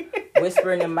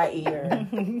 whispering in my ear.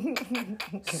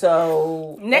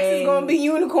 So next is gonna be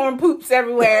unicorn poops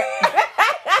everywhere.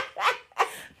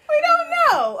 We don't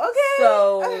know. Okay.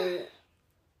 So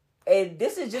and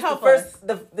this is just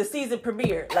the season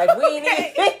premiere. Like we ain't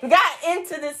even got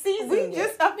into the season. We yet.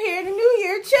 just up here in the new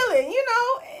year chilling,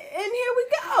 and here we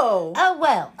go. Oh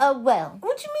well.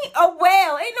 What you mean? Oh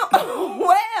well, ain't no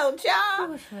well,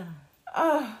 child.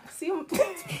 See,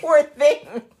 Poor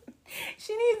thing.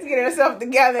 She needs to get herself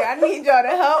together. I need y'all to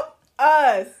help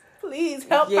us. Please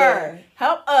help her.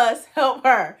 Help us. Help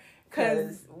her.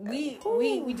 Cause we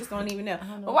just don't even know.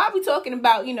 But while we talking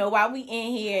about, while we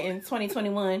in here in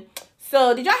 2021.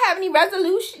 So did y'all have any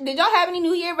resolution? Did y'all have any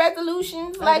New Year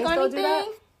resolutions? Or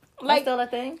anything? Like still a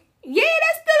thing? Yeah,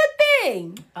 that's still a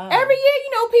thing. Every year,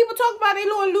 people talk about they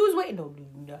want to lose weight. Don't do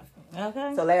nothing.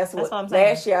 Okay. So last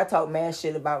year I talked mad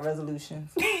shit about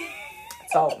resolutions.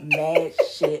 Talk mad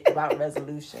shit about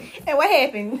resolutions. And what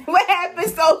happened? What happened,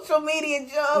 social media,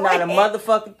 Joe? Not a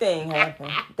motherfucking thing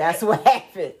happened. That's what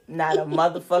happened. Not a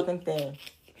motherfucking thing.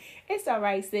 It's all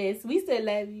right, sis. We still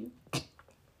love you.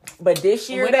 But this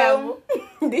year, though,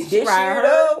 this year,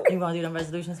 though, you gonna do them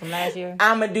resolutions from last year?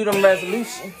 I'm gonna do them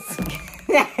resolutions.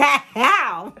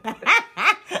 How?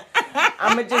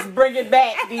 I'm gonna just bring it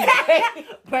back, DJ.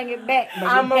 Bring it back.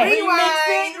 I'm gonna rewind.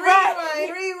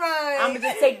 I'm gonna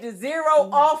just take the 0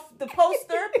 off the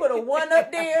poster, put a 1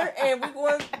 up there, and we're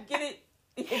going to get it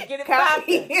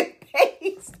copy and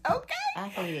paste. Okay. I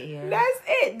hate it here. That's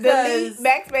it. Delete,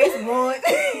 backspace 1.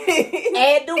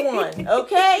 Add the 1.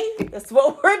 Okay, that's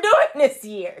what we're doing this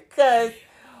year. Cause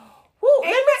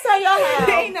let me tell y'all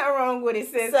how. Ain't nothing wrong with it,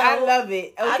 sis. I love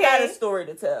it. Okay? I got a story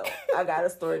to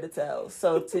tell.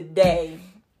 So today,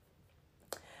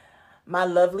 my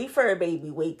lovely fur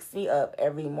baby wakes me up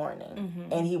every morning.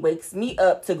 And he wakes me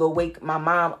up to go wake my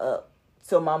mom up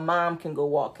so my mom can go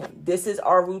walk him. This is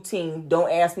our routine.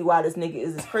 Don't ask me why this nigga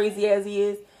is as crazy as he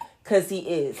is. Because he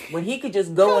is. When he could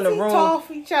just go in the room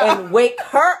and wake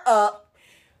her up,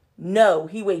 no,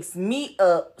 he wakes me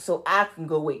up so I can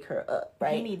go wake her up,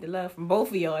 right? He need the love from both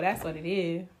of y'all. That's what it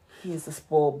is. He's a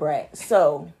spoiled brat.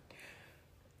 So,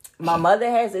 my mother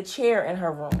has a chair in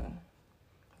her room,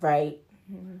 right?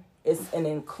 It's an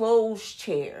enclosed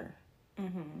chair.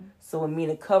 So, it mean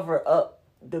to cover up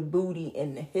the booty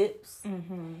and the hips.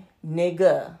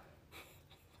 Nigga,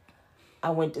 I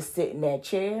went to sit in that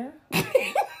chair.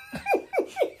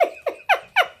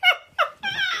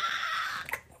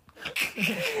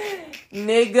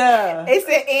 Nigga. It's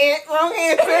an wrong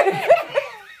answer.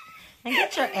 And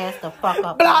get your ass the fuck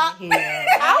up Block. out here. I was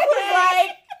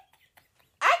like,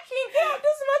 I can't get out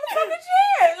this motherfucking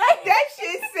chair. Like that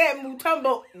shit said Timber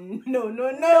Tumble. No,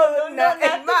 not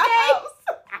in my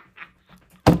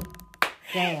house.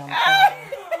 Damn.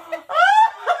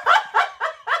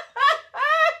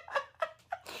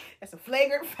 That's a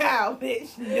flagrant foul,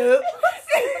 bitch. Nope.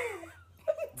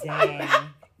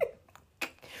 Damn.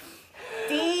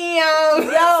 Damn.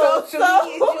 Yo, Social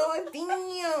media joint.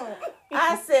 Damn.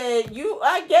 I said,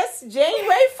 I guess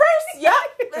January 1st, yup,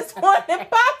 it's one and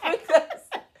pop because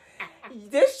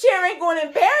this chair ain't going to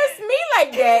embarrass me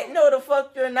like that. No, the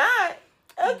fuck you're not.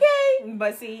 Okay.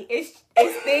 But see, it's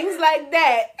things like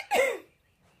that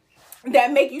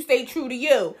that make you stay true to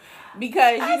you.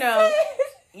 Because,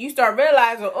 you start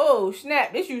realizing, oh,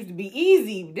 snap, this used to be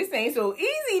easy. This ain't so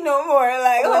easy no more.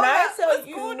 Like, when I tell what's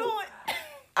you, going on?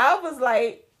 I was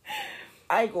like,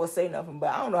 I ain't gonna say nothing, but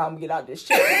I don't know how I'm gonna get out this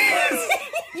chair.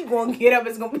 You gonna get up,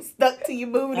 it's gonna be stuck to your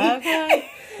booty. Okay.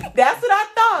 That's what I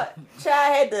thought. Child,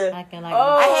 I had to.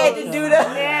 I had to do the.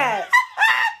 Yeah.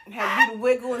 Had to do the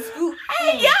wiggle and scoot.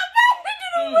 Hey, y'all better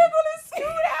do the wiggle and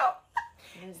scoot out.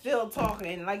 Still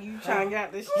talking like you trying to get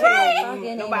out this chair.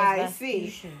 Nobody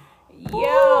see.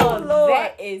 Yo, Lord.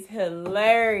 that is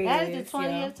hilarious. That is the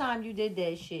 20th time you did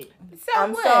that shit. So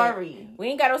I'm what? sorry. We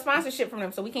ain't got no sponsorship from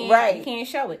them, so we can't. Right. We can't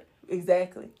show it.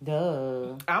 Exactly.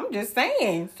 Duh. I'm just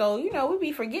saying. So we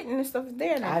be forgetting this stuff is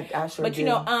there now. I sure But do.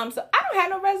 so I don't have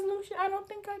no resolution. I don't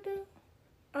think I do.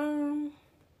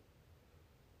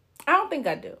 I don't think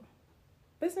I do.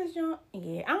 Business John?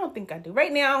 Yeah, I don't think I do.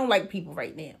 Right now, I don't like people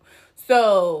right now.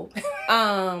 So,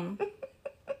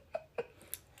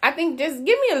 I think just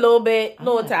give me a little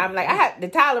time. Like I have the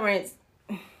tolerance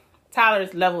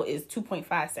level is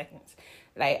 2.5 seconds.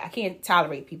 Like I can't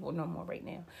tolerate people no more right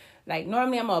now. Like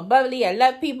normally I'm all bubbly. I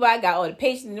love people. I got all the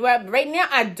patience in the world. But right now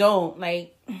I don't.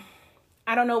 Like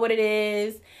I don't know what it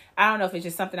is. I don't know if it's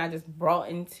just something I just brought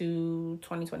into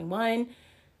 2021.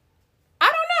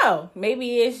 I don't know.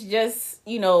 Maybe it's just,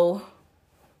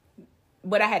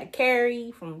 what I had to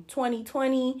carry from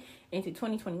 2020 into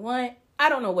 2021. I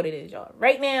don't know what it is, y'all,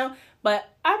 right now. But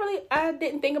I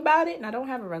didn't think about it, and I don't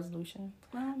have a resolution.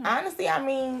 I don't know. Honestly, I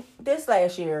mean, this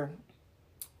last year,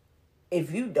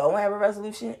 if you don't have a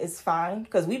resolution, it's fine.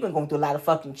 Because we've been going through a lot of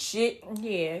fucking shit.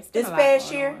 Yeah. This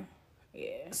past year. On.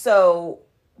 Yeah. So,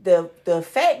 the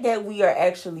fact that we are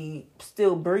actually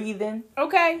still breathing.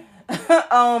 Okay.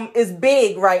 Is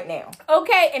big right now.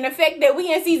 Okay, and the fact that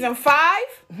we in season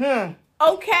 5.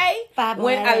 Okay.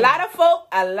 When a lot of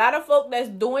folk that's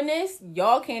doing this,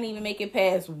 y'all can't even make it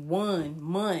past 1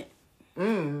 month.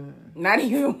 Not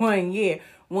even 1 year.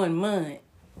 1 month.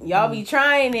 Y'all be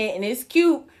trying it and it's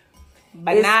cute.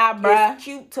 But bruh. It's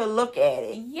cute to look at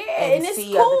it. Yeah, and it's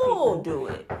see cool. Other people do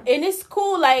it. And it's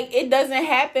cool. Like, it doesn't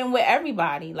happen with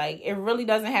everybody. Like, it really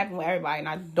doesn't happen with everybody. And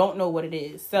I don't know what it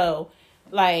is. So,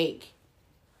 like,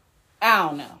 I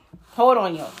don't know. Hold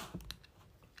on, y'all.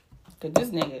 Cause this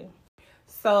nigga.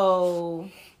 So,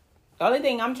 the only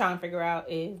thing I'm trying to figure out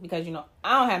is, because,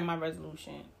 I don't have my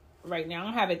resolution right now. I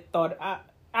don't have it thought. I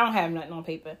don't have nothing on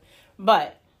paper.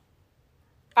 But,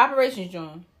 Operations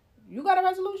John, you got a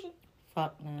resolution?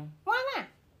 Fuck no. Why not?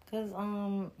 Cause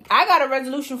I got a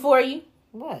resolution for you.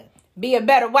 what? Be a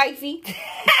better wifey.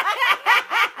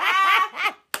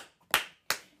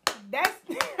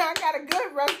 I got a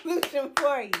good resolution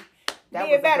for you.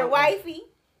 Be a better wifey.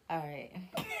 All right.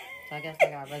 So I guess I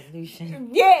got a resolution.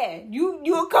 Yeah, you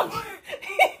a couple.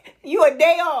 You a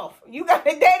day off. You got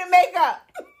a day to make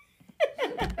up.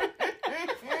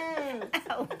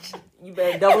 Ouch. You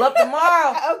better double up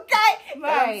tomorrow. Okay,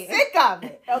 Right. I'm sick of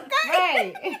it.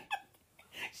 Okay, Right.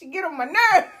 She get on my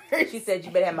nerves. She said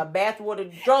you better have my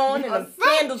bathwater drawn and the Some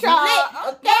candles lit.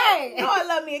 child, Okay. You know I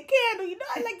love me a candle. You know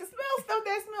I like to smell stuff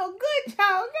that smell good,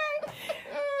 child.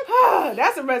 Okay.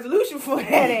 That's a resolution for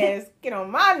that ass. Get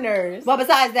on my nerves. But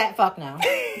besides that, fuck no.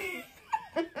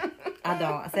 I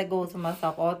don't. I set goals for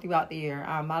myself all throughout the year.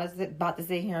 I'm not about to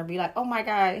sit here and be like, oh my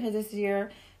God, this year.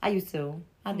 I used to.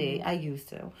 I did. I used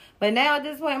to. But now at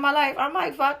this point in my life, I'm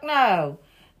like, fuck no.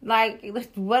 Like,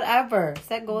 whatever.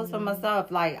 Set goals for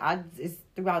myself. Like, it's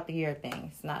throughout the year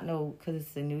thing. It's not because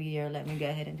it's a new year. Let me go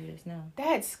ahead and do this now.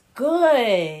 That's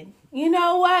good. You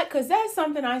know what? Because that's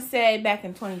something I said back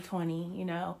in 2020,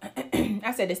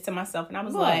 I said this to myself, and I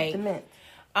was like,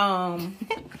 I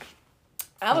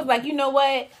was like, you know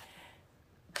what?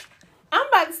 I'm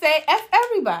about to say F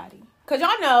everybody. Because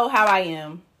y'all know how I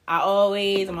am. I'm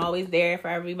always there for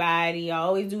everybody. I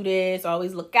always do this. I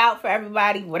always look out for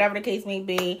everybody, whatever the case may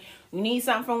be. You need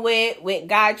something from Wit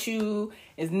got you.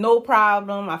 It's no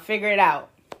problem. I figure it out.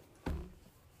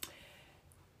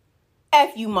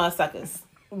 F you motherfuckers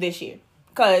this year.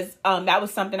 Because that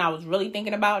was something I was really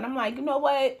thinking about. And I'm like, you know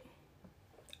what?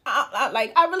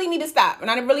 I really need to stop, and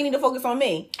I really need to focus on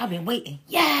me. I've been waiting.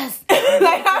 Yes.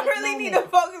 Like, I really need to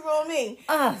focus on me.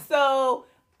 So,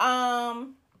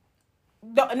 no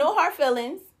hard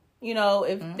feelings. You know,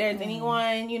 if there's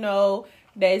anyone, you know,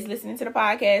 that's listening to the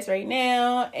podcast right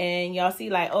now, and y'all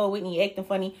see like, oh, Whitney acting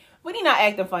funny. Whitney not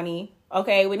acting funny,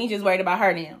 okay? Whitney just worried about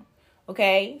her now,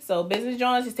 okay? So, Business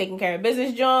John's just taking care of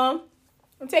Business John.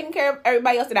 I'm taking care of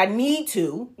everybody else that I need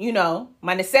to, you know,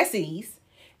 my necessities.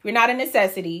 If you're not a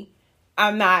necessity,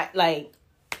 I'm not, like,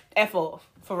 F off,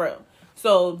 for real.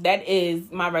 So, that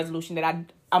is my resolution that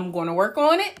I'm going to work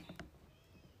on it.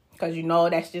 Because, you know,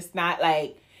 that's just not,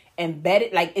 like,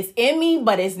 embedded. Like, it's in me,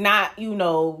 but it's not, you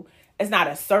know, it's not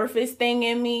a surface thing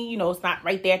in me. You know, it's not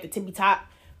right there at the tippy top.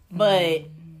 But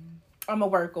I'm going to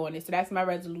work on it. So, that's my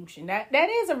resolution. That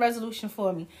is a resolution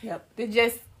for me. Yep. To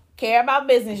just care about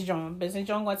Business John. Business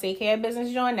John going to take care of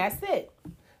Business John. That's it.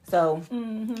 So,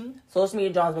 Social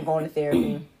Media John's been going to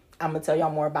therapy. I'm going to tell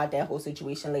y'all more about that whole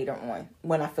situation later on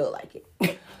when I feel like it.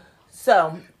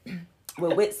 So,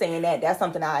 with saying that, that's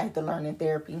something I had to learn in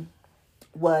therapy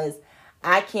was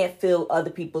I can't fill other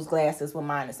people's glasses when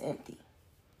mine is empty.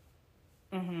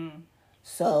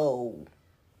 So,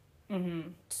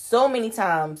 so many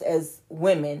times as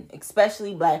women,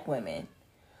 especially black women,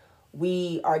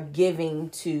 we are giving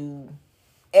to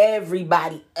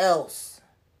everybody else.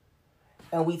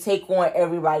 And we take on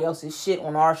everybody else's shit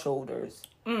on our shoulders.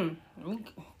 Okay.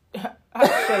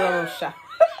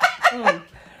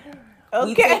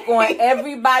 We take on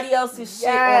everybody else's shit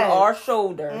on our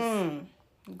shoulders.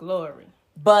 Glory.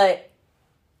 But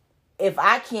if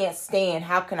I can't stand,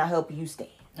 how can I help you stand?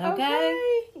 Okay.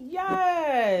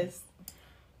 Yes.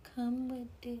 Come with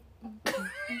it.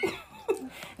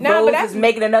 No, but that's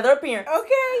making another appearance.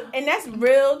 Okay. And that's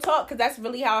real talk, because that's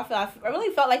really how I feel. I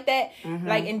really felt like that.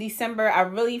 Like in December, I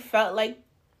really felt like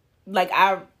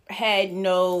I had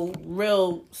no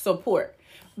real support.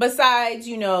 Besides,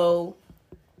 you know,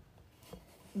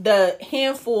 the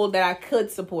handful that I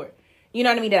could support. You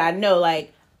know what I mean? That I know,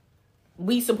 like,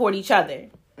 we support each other.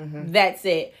 That's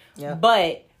it. Yep.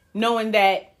 But knowing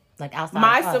that, like,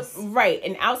 outside of us. Right,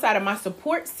 and outside of my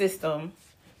support system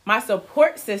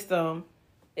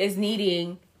is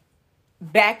needing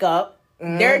backup.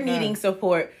 They're needing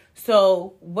support.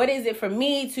 So what is it for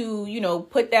me to, you know,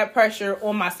 put that pressure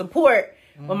on my support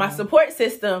when my support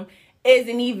system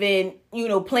isn't even, you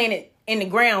know, planted in the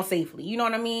ground safely? You know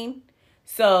what I mean?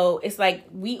 So it's like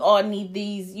we all need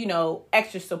these, you know,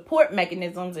 extra support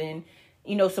mechanisms and,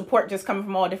 you know, support just coming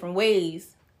from all different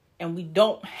ways, and we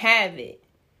don't have it.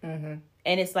 And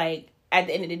it's like, at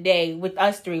the end of the day, with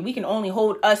us three, we can only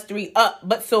hold us three up,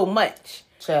 but so much.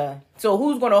 Sure. So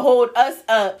who's going to hold us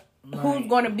up? Right. Who's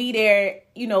going to be there,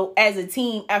 you know, as a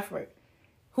team effort?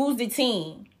 Who's the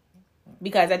team?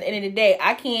 Because at the end of the day,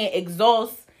 I can't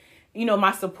exhaust, you know,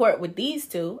 my support with these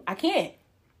two. I can't.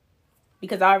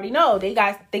 Because I already know they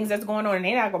got things that's going on and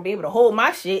they're not going to be able to hold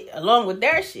my shit along with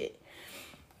their shit.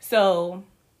 So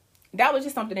that was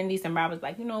just something in December. I was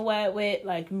like, you know what, Whit?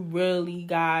 Like, you really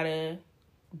got to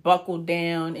buckle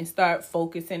down and start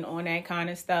focusing on that kind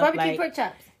of stuff. Barbecue pork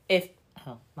chops.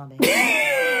 Oh, my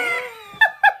bad.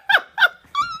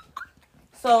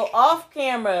 So off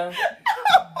camera,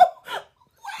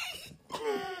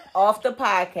 off the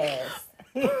podcast,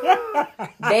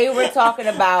 they were talking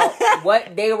about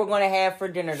what they were going to have for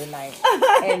dinner tonight,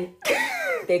 and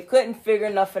they couldn't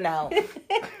figure nothing out.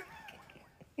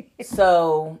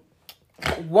 So,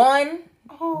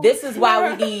 this is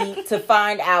why we need to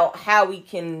find out how we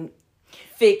can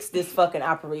fix this fucking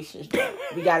operation.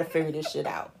 We got to figure this shit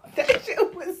out. That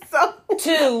shit was so...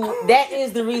 2, that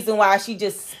is the reason why she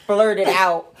just blurted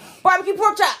out barbecue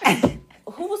pork chops.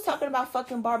 Who was talking about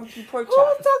fucking barbecue pork chops? Who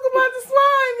was talking about the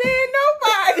slime, man?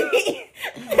 Nobody.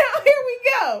 Now here we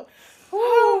go.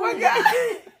 Oh my God.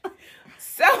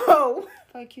 So...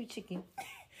 Barbecue chicken.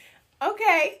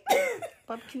 Okay.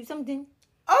 Barbecue something.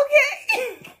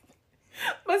 Okay.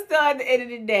 But still, at the end of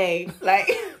the day, like,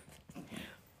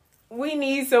 we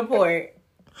need support.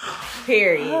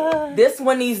 Period. This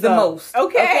one needs the most.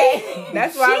 Okay.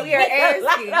 That's why we are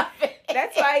asking.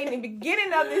 That's why in the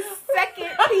beginning of this second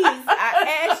piece,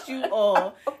 I asked you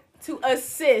all to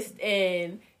assist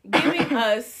in giving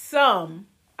us some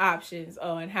options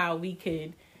on how we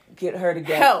could get her to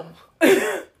help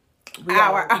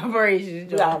our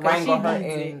operations. We gotta wrangle her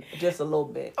in just a little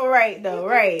bit. Right, though,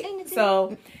 right.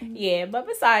 So, yeah, but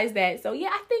besides that, so yeah,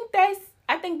 I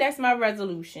think that's my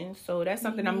resolution. So that's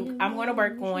something I'm going to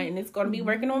work on, and it's going to be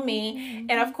working on me.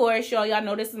 And of course, y'all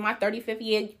know this is my 35th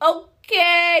year.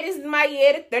 Okay, this is my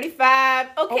year to 35.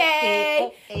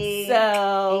 Okay.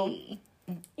 So,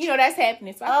 you know, that's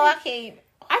happening. So I can't.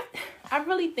 I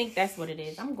really think that's what it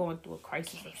is. I'm going through a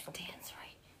crisis or something. That's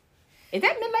right. Is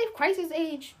that midlife crisis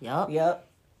age? Yep.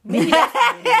 Maybe that's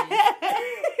what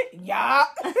it is. Yeah.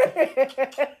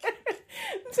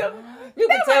 So You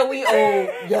can tell we old.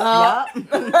 Yup.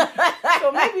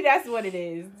 so maybe that's what it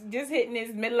is. Just hitting this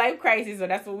midlife crisis, or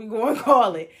that's what we going to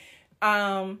call it.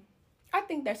 I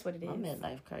think that's what it is. My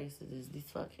midlife crisis is these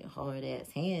fucking hard ass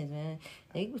hands, man.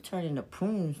 They will turn into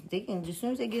prunes. They can, as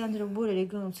soon as they get under the water, they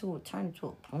turn into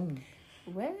a prune.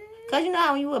 What? Cause you know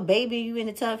how when you a baby, you in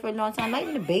the tub for a long time, not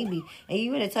even a baby, and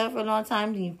you in the tub for a long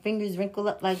time, and your fingers wrinkle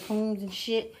up like prunes and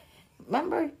shit.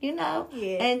 Remember, you know?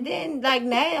 Yeah. And then, like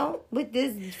now, with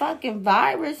this fucking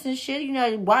virus and shit, you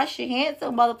know, wash your hands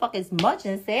so motherfuckers much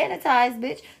and sanitize,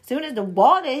 bitch. Soon as the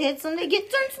water hits them, they get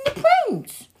turned into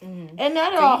prunes. And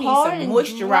that all hard and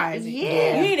moisturize it.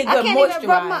 Yeah. You need a good I can't even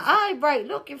rub my moisturizer. eye right.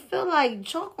 Look, it feel like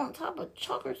chalk on top of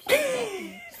chalk or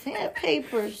something.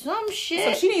 Sandpaper, some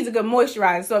shit. So she needs a good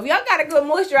moisturizer. So if y'all got a good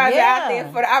moisturizer out there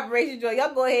for the Operation Joy,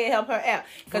 y'all go ahead and help her out.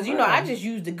 Because, you know, I just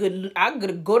used I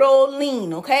get a good old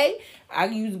lean, okay? I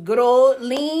use good old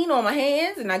lean on my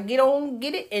hands and I get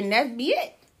it, and that's be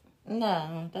it.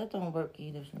 No, that don't work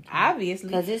either. Sometimes. Obviously.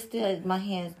 Because it's still, my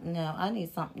hands, no, I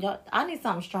need something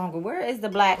stronger. Where is the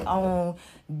black on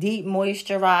deep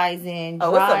moisturizing?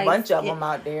 Oh, it's a bunch of them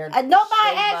out there.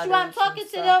 Nobody asked you. I'm talking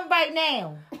to them right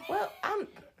now. Well, I'm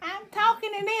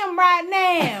talking to them right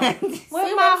now with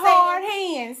what my I'm saying? hard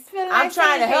hands. I'm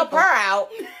trying to help her out.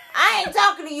 I ain't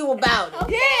talking to you about it.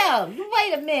 Damn, you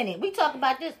wait a minute. We talk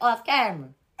about this off camera.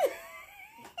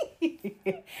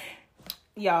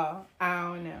 Y'all, I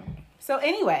don't know. So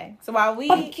anyway, while we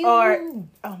Fuck are, you.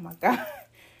 oh my God,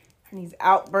 these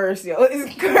outbursts, yo,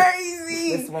 it's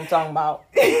crazy. This is what I'm talking about.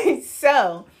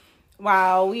 So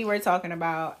while we were talking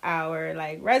about our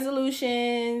like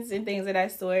resolutions and things of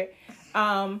that sort,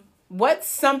 what's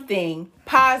something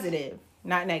positive,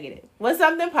 not negative? What's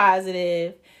something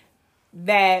positive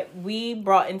that we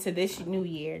brought into this new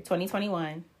year,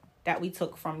 2021, that we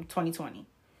took from 2020?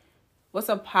 What's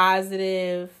a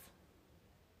positive,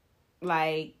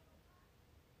 like,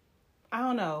 I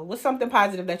don't know. What's something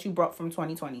positive that you brought from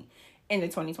 2020 into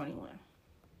 2021?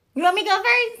 You want me to go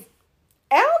first?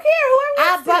 I don't care. Whoever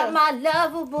I wants brought to. my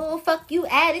lovable fuck you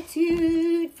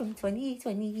attitude from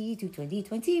 2020 to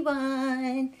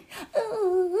 2021.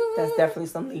 Ooh. That's definitely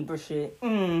some Libra shit.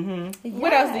 Mm-hmm.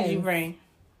 What else did you bring?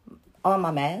 On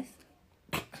my mask.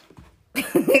 What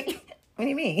do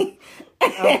you mean?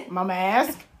 My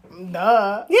mask.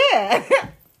 Duh. Yeah.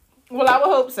 Well, I would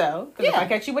hope so. Because if Yeah. I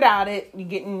catch you without it, you're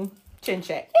getting chin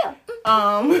checked. Yeah.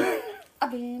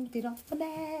 I emptied off my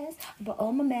mask, but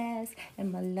on my mask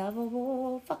and my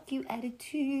lovable fuck you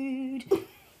attitude.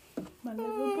 My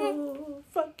lovable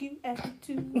fuck you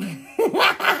attitude.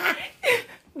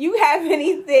 You have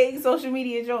anything social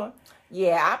media, Joy?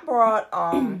 Yeah, I brought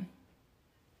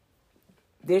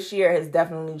this year has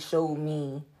definitely showed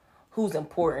me who's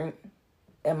important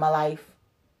in my life.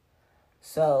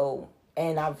 So,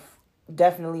 and I've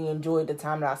definitely enjoyed the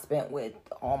time that I spent with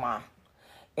all my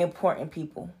important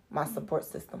people, my support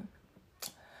system.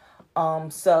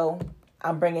 So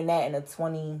I'm bringing that into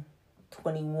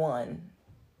 2021,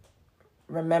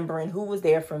 remembering who was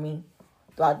there for me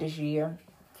throughout this year.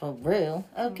 For real.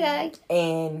 Okay.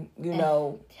 And, you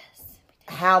know,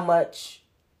 how much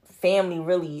family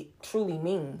really truly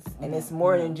means. And it's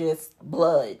more than just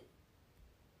blood.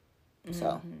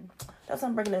 So that's what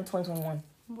I'm bringing in 2021.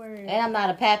 Word. And I'm not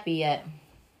a pappy yet.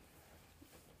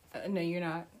 No, you're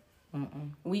not.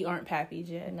 We aren't pappies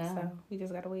yet. No. So we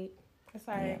just got to wait. That's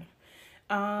all right.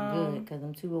 Good, because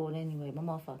I'm too old anyway. My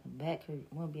motherfucking back hurt.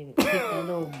 Won't be able to pick that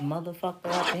little motherfucker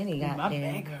up any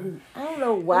goddamn. I don't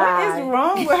know why. What is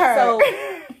wrong with her? So,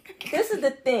 this is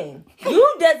the thing.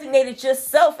 You designated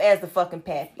yourself as the fucking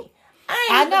pappy.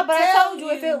 I know, but I told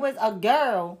you if it was a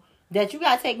girl that you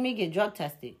gotta take me get drug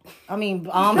tested. I mean,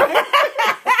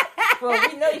 Well,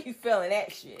 we know you feeling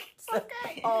that shit. So.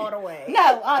 all the way.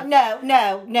 No.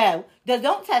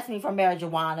 Don't test me for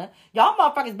marijuana. Y'all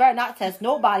motherfuckers better not test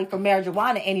nobody for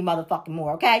marijuana any motherfucking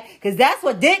more, okay? Because that's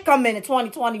what did come in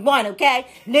 2021, okay?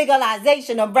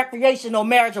 Legalization of recreational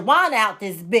marijuana out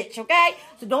this bitch, okay?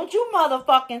 So don't you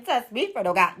motherfucking test me for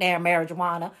the goddamn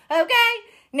marijuana, okay?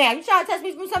 Now, you trying to test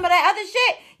me from some of that other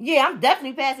shit? Yeah, I'm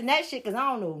definitely passing that shit because I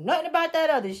don't know nothing about that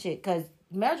other shit because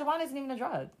marijuana isn't even a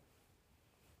drug.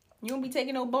 You won't be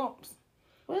taking no bumps.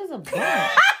 What is a bump?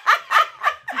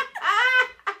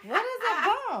 What is a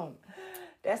bump?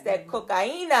 That's that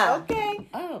cocaine. Okay.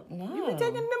 Oh, no. You be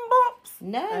taking them bumps.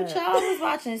 No, child was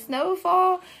watching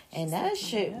Snowfall, and that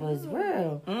shit was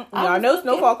real. Y'all know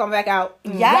Snowfall come back out.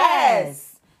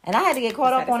 Yes. And I had to get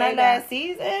caught up had to on say that last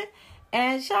season.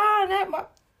 And Sean,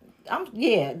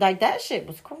 like that shit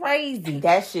was crazy.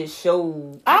 That shit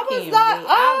showed. I was like,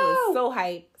 I was so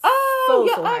hyped. You're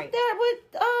so up hyped. there with,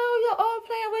 you're all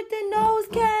playing with the nose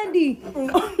candy.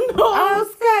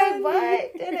 Nose candy.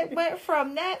 But then it went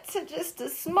from that to just the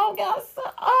smoke. I said,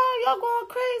 y'all going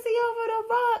crazy over the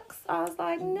rocks. I was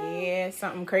like, no. Yeah,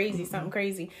 something crazy.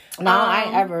 No, I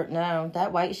ain't ever,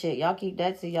 that white shit. Y'all keep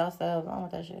that to yourselves. I don't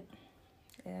want that shit.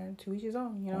 Yeah, to each his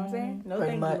own. You know what I'm saying? No,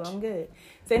 Pretty thank much. you. I'm good.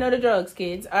 Say no to drugs,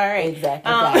 kids. All right.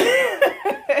 Exactly.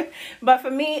 But for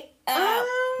me,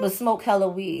 But smoke hella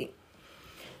weed.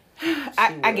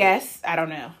 I guess. I don't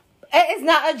know. It's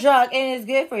not a drug and it's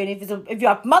good for you. And if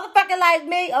you're a motherfucker like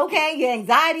me, okay, your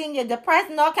anxiety and your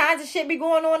depression, all kinds of shit be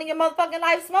going on in your motherfucking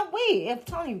life, smoke weed. I'm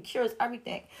telling you, it cures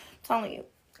everything. I'm telling you,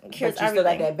 it cures But you everything. still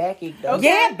got that backache though. Okay.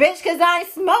 Yeah, bitch, because I ain't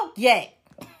smoked yet.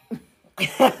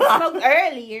 Smoked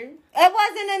earlier. It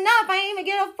wasn't enough. I ain't even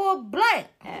get a full blunt.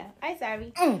 I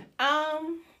sorry. I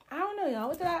don't know, y'all.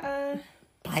 What did I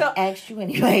I asked you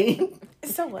anyway.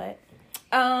 So what?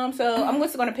 So I'm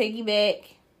just gonna piggyback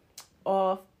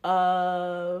off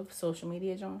of social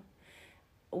media, John.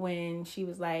 When she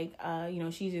was like,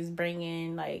 she's just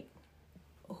bringing like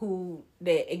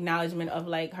the acknowledgement of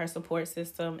like her support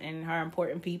system and her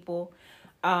important people.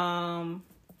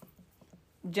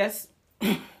 Just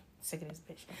sick of this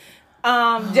bitch.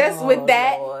 Just with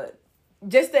that, Lord.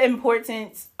 just the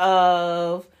importance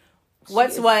of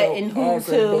what's is what so and who's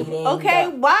who. aggravating, Okay,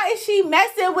 but- why is she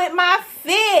messing with my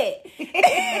fit?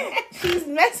 She's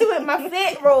messing with my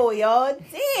fit roll, y'all.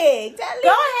 Dig.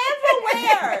 Go ahead for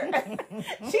where?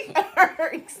 She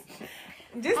irks.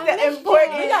 Just I the miss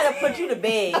importance. We gotta put you to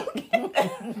bed.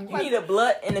 You need a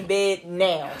blunt in the bed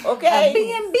now, okay?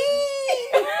 B&B.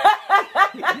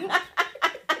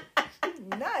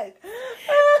 Nuts.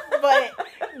 But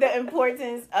the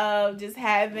importance of just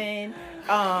having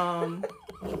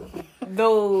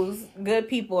those good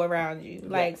people around you.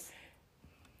 Like, Yes.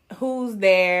 who's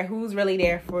there, who's really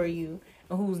there for you,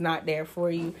 and who's not there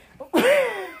for you.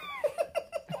 I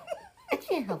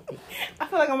can't help it. I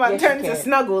feel like I'm about Yes, to turn you into can.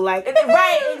 Snuggle. Like,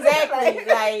 Right, exactly.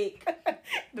 Like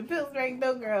the pills drink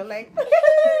no girl. Like,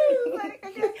 like,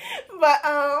 okay.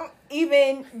 But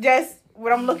even just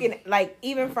what I'm looking at, like,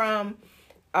 even from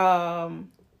a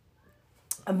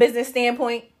business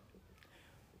standpoint,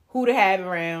 who to have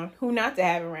around, who not to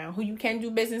have around, who you can do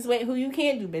business with, who you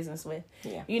can't do business with.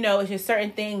 Yeah. It's just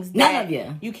certain things None that of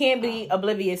you. can't be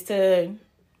oblivious to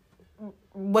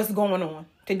what's going on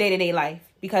to day-to-day life,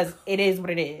 because it is what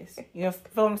it is. You know,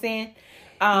 feel what I'm saying?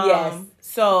 Yes.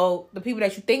 So the people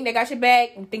that you think they got your back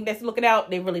and think that's looking out,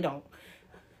 they really don't.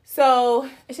 So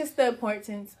it's just the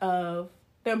importance of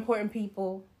the important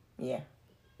people. yeah.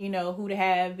 Who to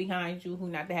have behind you, who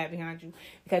not to have behind you.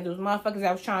 Because those motherfuckers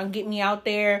that was trying to get me out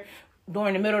there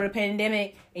during the middle of the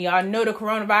pandemic, and y'all know the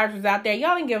coronavirus was out there,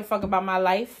 y'all didn't give a fuck about my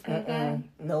life. Okay?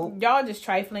 Nope. Y'all just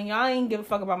trifling. Y'all ain't give a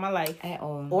fuck about my life. At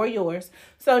all. Or yours.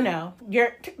 So no.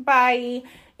 You're by,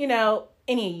 any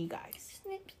of you guys.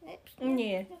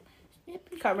 Yeah.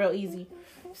 Cut real easy.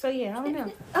 So yeah, I don't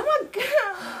know. Oh my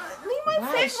god. Leave my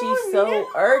Why face is she alone. so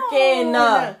irking?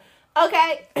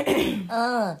 Okay.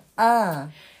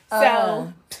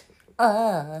 So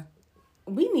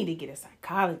we need to get a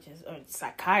psychologist or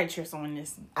psychiatrist on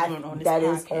this. On this That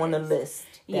is podcast. on the list.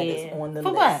 That is Yeah. on the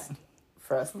For list. what?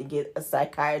 For us to get a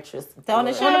psychiatrist. On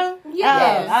the for- show?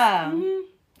 Yes. Oh,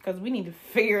 Because we need to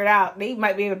figure it out. They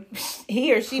might be able,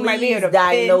 he or she might be Please able to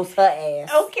diagnose her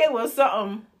ass. Okay, well,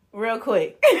 something real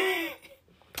quick.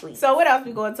 Please. So what else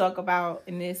we going to talk about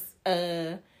in this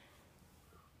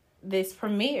this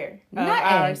premiere of our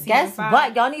nothing. season Guess 5?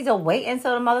 what? Y'all need to wait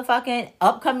until the motherfucking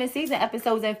upcoming season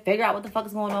episodes and figure out what the fuck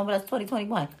is going on with us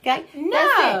 2021. Okay? No.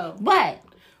 That's it. What?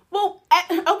 Well,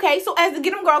 okay, so as the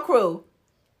Get 'Em Girl crew,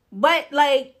 what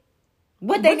they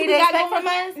What they need to expect going, from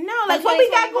us? No, for like what we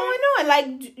got 2021? going on. Like,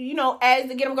 as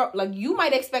the Get 'Em Girl, like you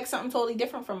might expect something totally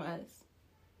different from us.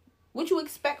 What you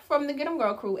expect from the Get 'Em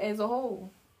Girl crew as a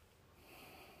whole?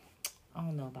 I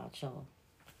don't know about y'all.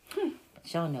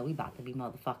 But y'all know we about to be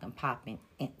motherfucking popping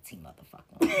empty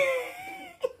motherfucking.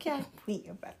 Okay? We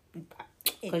about to be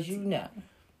popping. Because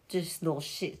just little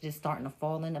shit just starting to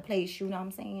fall into place, you know what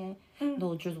I'm saying?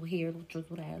 Little drizzle here, little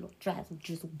drizzle there, little drazzle.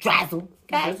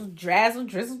 Okay? Drizzle,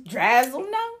 drazzle.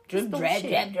 No, Drip, just drag, bullshit.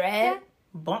 drag, drag.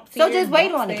 Bumps So here, just wait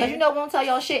bumps on it, because there. we won't tell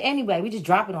y'all shit anyway. We just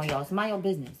drop it on y'all. It's mind your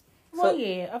business. Well, So-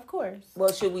 yeah, of course.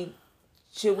 Well, should we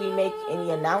make any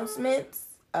announcements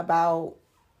about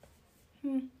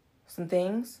some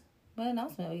things? What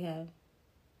announcement we have?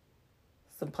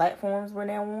 Some platforms we're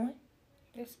now on?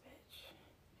 This bitch.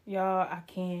 Y'all, I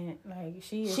can't. Like,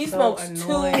 she smokes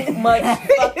annoying. too much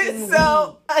fucking It's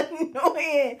so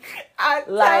annoying. I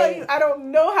tell you, I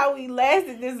don't know how we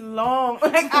lasted this long.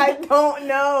 Like, I don't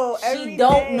know. She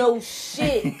don't know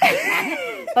shit.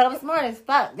 But I'm smart as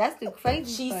fuck. That's the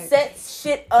crazy She part. sets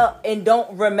shit up and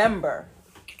don't remember.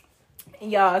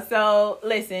 Y'all, so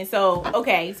listen. So,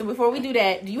 okay. So before we do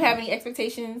that, do you have any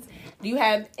expectations? Do you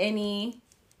have any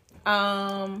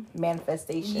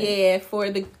manifestation? Yeah, for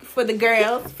the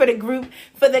girls, for the group,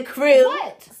 for the crew.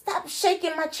 What? Stop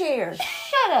shaking my chair.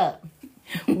 Shut up.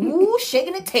 Ooh,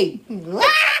 shaking the tape.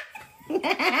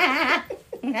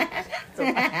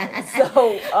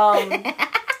 So,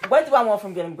 what do I want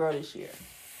from Get 'em Girl this year?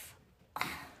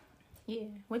 Yeah.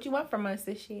 What you want from us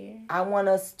this year? I want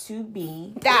us to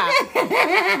be. Stop.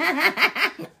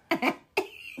 I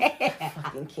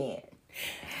fucking can't.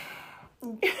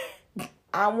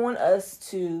 I want us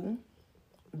to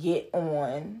get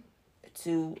on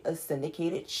to a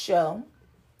syndicated show.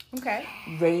 Okay.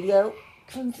 Radio.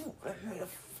 Can you leave me the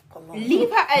fuck alone? Leave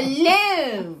her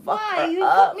alone. Why? You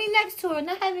put me next to her and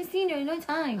I haven't seen her in no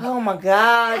time. Oh my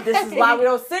God. This is why we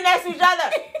don't sit next to each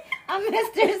other. I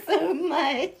missed her so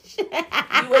much. You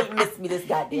ain't missed me this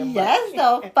goddamn much. Yes,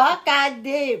 the fuck I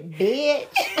did,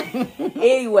 bitch.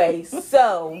 Anyway,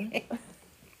 so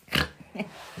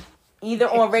either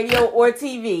on radio or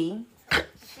TV,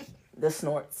 the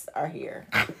snorts are here.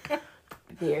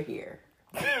 They're here.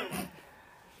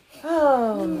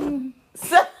 Oh,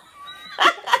 so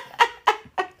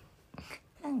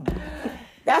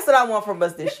that's what I want from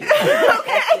us this year.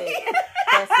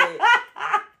 That's it.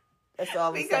 That's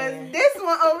all I'm saying. Because this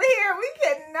one over here, we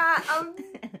cannot. I'm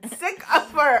sick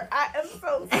of her. I am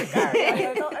so sick of her.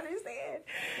 I don't understand.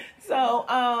 So,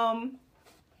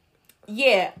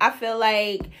 yeah, I feel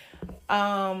like,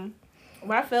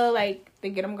 what I feel like the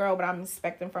Get 'em Girl, what I'm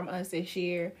expecting from us this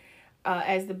year,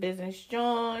 as the business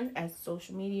John, as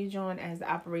social media John, as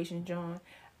the operation John,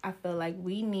 I feel like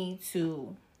we need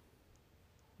to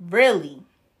really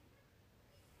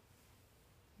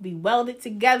be welded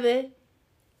together.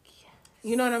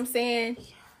 You know what I'm saying?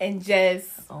 And just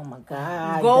Oh my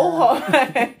God. go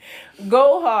hard.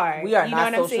 Go hard. We are you know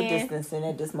not what I'm social saying? distancing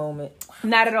at this moment.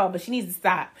 Not at all, but she needs to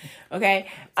stop. Okay?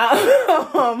 What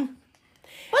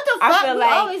the I fuck? feel We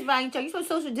like- always buying each other. You supposed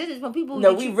to social distance when people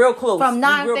No, we real close. from We real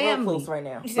non-family. close right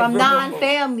now. From Real close.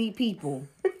 non-family people.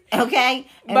 Okay?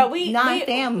 And but we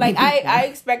non-family like people.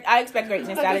 I expect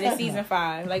greatness out of this season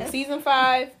 5. Like season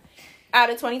 5 out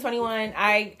of 2021,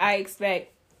 I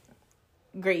expect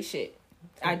great shit.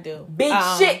 I do. Big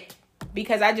shit.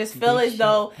 Because I just feel as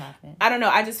though I don't know,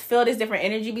 I just feel this different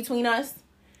energy between us.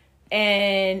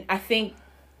 And I think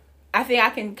I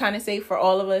can kind of say for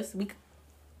all of us,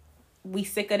 we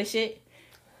sick of the shit.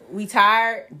 We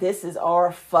tired. This is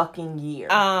our fucking year.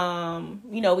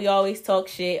 You know, we always talk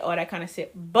shit, all that kind of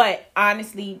shit. But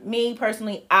honestly, me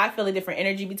personally, I feel a different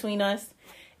energy between us.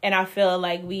 And I feel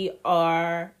like we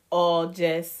are all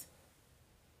just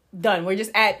done. We're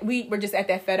just at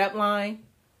that fed up line.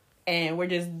 And we're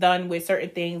just done with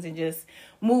certain things and just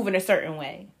moving a certain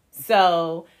way.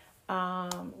 So,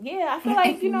 yeah, I feel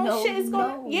like, you know, shit is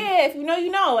going. Yeah, if you know, you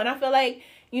know. And I feel like,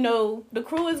 you know, the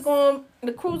crew's going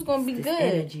to be this good.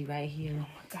 energy right here. Oh my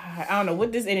God, I don't know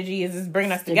what this energy is. It's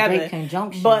bringing us The together. great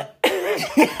conjunction. But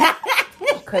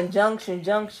Conjunction,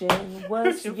 junction.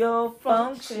 What's your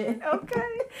function? okay.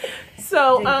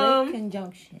 So, The great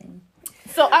conjunction.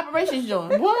 so Operation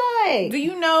Joy. What? Do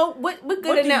you know what good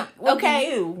What do enough? you- what do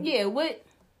Okay. you Yeah. What?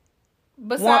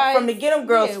 Besides Want from the Get 'em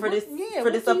Girls for what- this yeah, for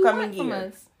what this do you upcoming want from year?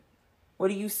 us? What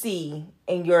do you see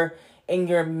in your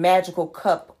magical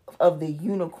cup of the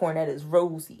unicorn that is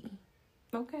Rosie?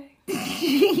 Okay.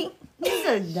 You're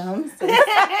so dumb.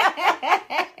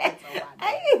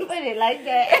 How you put it like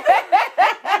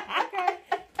that?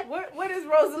 What is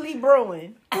Rosalie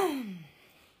brewing?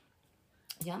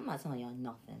 Yeah, I'm not telling y'all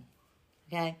nothing.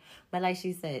 Okay? But like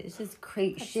she said, it's just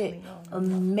great shit.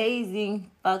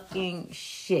 Amazing fucking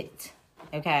shit.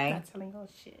 Okay? Not telling y'all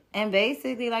shit. And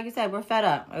basically, like you said, we're fed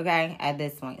up, okay, at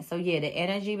this point. So, yeah, the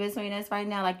energy between us right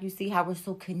now, like you see how we're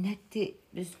so connected.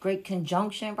 This great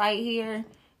conjunction right here,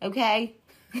 okay?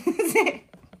 I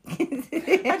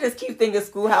just keep thinking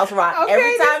Schoolhouse Rock. Okay,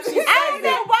 Every time she says I don't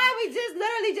know it. why we just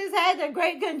literally just had the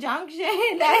great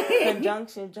conjunction. Like,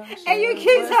 Conjunction, junction. and you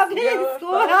keep what's talking your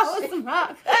Schoolhouse function?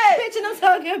 Rock. Hey. Bitch, and I'm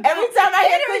talking about Every time I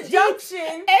hear energy conjunction,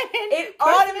 and it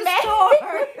Christmas store.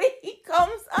 automatically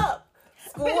comes up.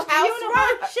 Schoolhouse Unicorn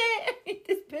Rock. shit.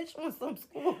 This bitch wants some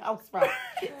Schoolhouse Rock.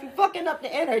 You fucking up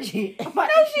the energy. No, she not.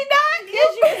 Yes,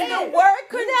 you It's did. the word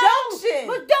conjunction.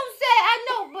 But don't say I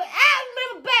know. But I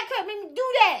remember back up. Make me do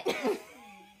that.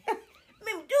 Let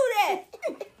me do that.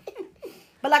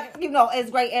 like, you know,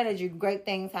 it's great energy, great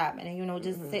things happen, and, you know,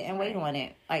 just sit and wait on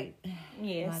it. Like,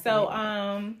 yeah.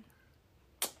 So,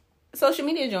 social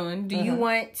media, John, do you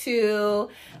want to,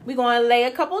 we're going to lay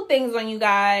a couple things on you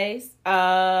guys,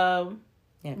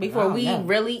 before we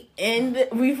end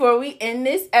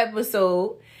this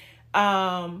episode.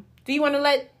 Do you want to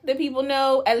let the people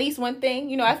know at least one thing?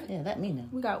 You know, let me know.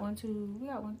 We got one.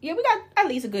 Yeah, we got at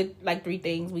least a good, like, 3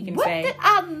 things we can say. What did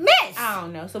I miss? I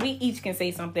don't know. So we each can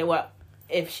say something. Well,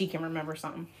 if she can remember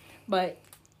something. But,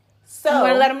 so you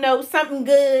want to let them know something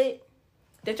good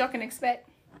that y'all can expect?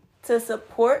 To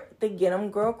support the Get 'em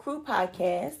Girl Crew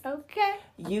podcast, Okay.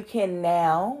 you can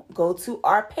now go to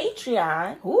our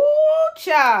Patreon. Ooh,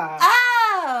 child.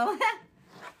 Oh!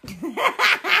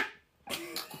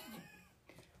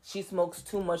 She smokes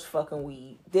too much fucking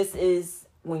weed. This is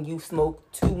when you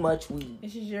smoke too much weed.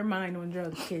 This is your mind on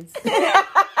drugs, kids.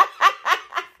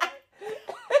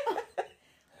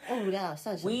 Oh, that was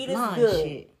such weed a is blind good,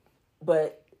 shit.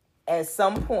 but at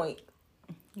some point,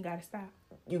 You gotta stop.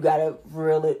 you gotta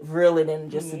reel it in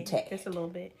just a tad. Just a little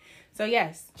bit. So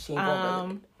yes, She ain't gonna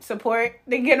reel support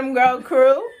the Get 'em Girl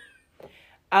Crew.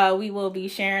 We will be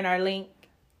sharing our link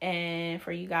and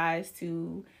for you guys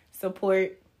to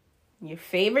support your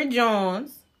favorite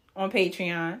Jones on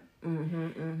Patreon.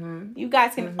 You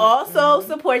guys can also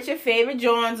support your favorite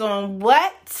Jones on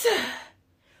what?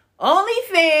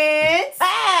 OnlyFans.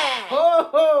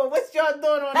 Oh, what's y'all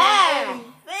doing on OnlyFans?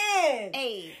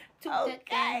 Hey.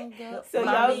 Okay. So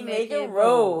Mommy y'all make it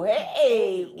roll.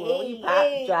 Hey, when we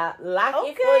pop, drop, lock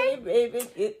it for you, baby.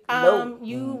 Get low.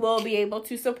 You will be able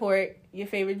to support your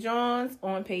favorite Jones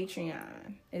on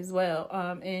Patreon as well.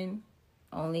 And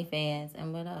OnlyFans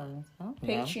and what else? Oh,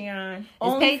 Patreon,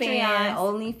 it's Patreon,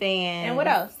 OnlyFans, and what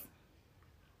else?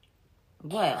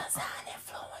 What?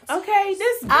 Okay,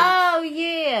 this. Oh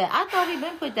yeah, I thought we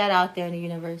been put that out there in the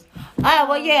universe. Oh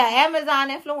well, yeah, Amazon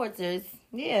influencers.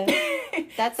 Yeah,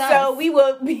 that's us. So we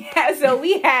will be. So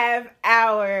we have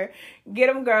our Get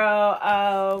 'em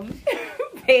Girl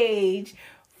page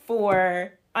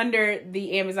for under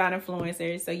the Amazon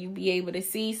influencers, so you'll be able to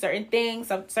see certain things,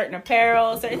 some certain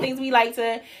apparel, certain things we like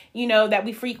to, you know, that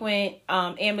we frequent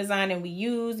Amazon and we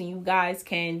use, and you guys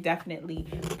can definitely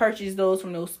purchase those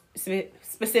from those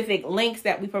specific links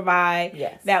that we provide.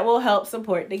 Yes. That will help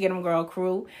support the Get 'em Girl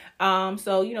Crew.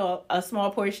 So, you know, a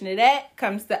small portion of that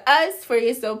comes to us for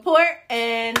your support,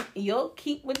 and you'll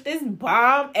keep with this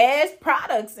bomb ass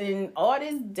products and all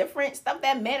this different stuff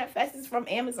that manifests from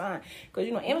Amazon. Because,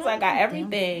 you know, Amazon got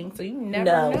everything, so you never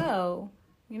know.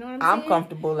 You know what I'm saying? I'm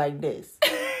comfortable like this.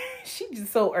 She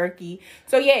just so irky.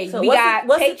 So yeah, So we what's got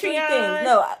what's Patreon. the 3 things?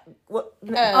 No,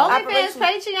 OnlyFans,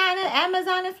 Patreon, and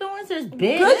Amazon influencers.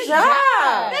 Bitch, Good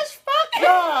job. Bitch, fuck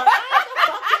y'all. I ain't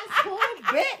no fucking school,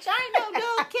 bitch. I ain't no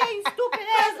little kid, stupid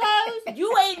assholes. You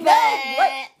ain't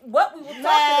know what we were talking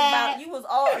about. You was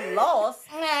all lost.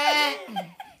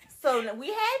 So we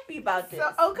happy about this.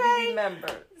 So, okay. We remember.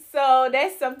 So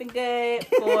that's something good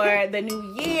for the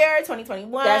new year,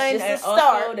 2021. That's just and the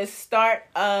start. Also the start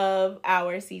of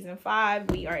our season 5.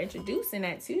 We are introducing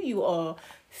that to you all.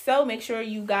 So make sure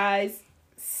you guys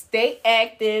stay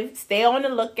active, stay on the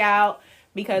lookout,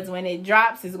 because when it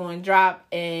drops, it's going to drop,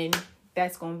 and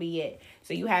that's going to be it.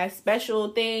 So you have special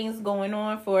things going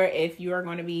on for if you are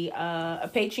going to be a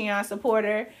Patreon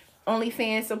supporter,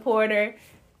 OnlyFans supporter.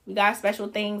 We got special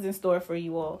things in store for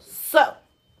you all. So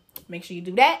make sure you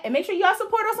do that. And make sure y'all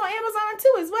support us on Amazon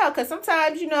too as well. Because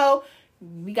sometimes, you know,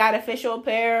 we got official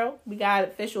apparel. We got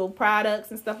official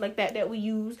products and stuff like that we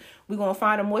use. We're going to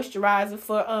find a moisturizer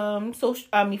for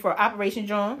for Operation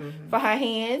John for her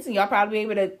hands. And y'all probably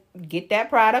be able to get that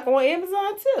product on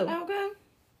Amazon too. Okay.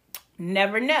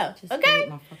 Never know. Just okay?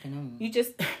 my fucking own.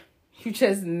 You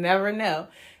just never know.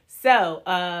 So,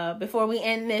 before we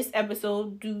end this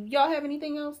episode, do y'all have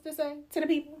anything else to say to the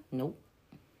people? Nope.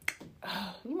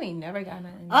 Oh, you ain't never got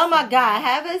nothing. Oh my God.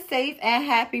 Have a safe and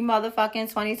happy motherfucking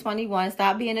 2021.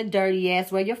 Stop being a dirty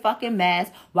ass. Wear your fucking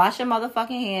mask. Wash your motherfucking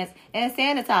hands. And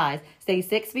sanitize. Stay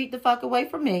 6 feet the fuck away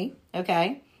from me.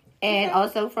 Okay? And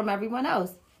also from everyone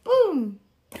else. Boom.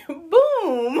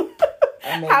 Boom.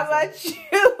 Amazing. How about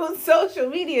you? Social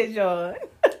media, John.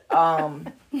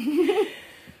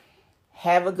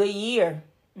 Have a good year.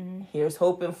 Here's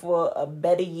hoping for a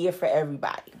better year for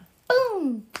everybody.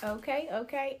 Boom.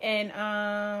 Okay. And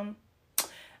I'm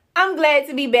glad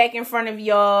to be back in front of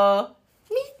y'all.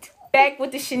 Me too. Back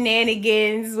with the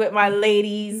shenanigans with my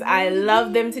ladies. I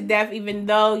love them to death, even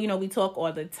though, you know, we talk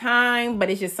all the time, but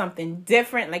it's just something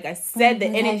different. Like I said, the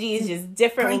energy is just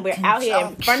different when we're out here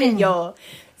in front of y'all.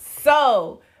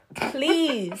 So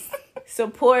please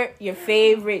support your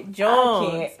favorite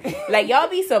Jones. Like, y'all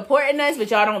be supporting us, but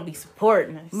y'all don't be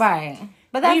supporting us. Right.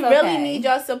 But that's we really need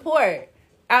y'all support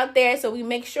out there, so we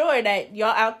make sure that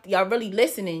y'all really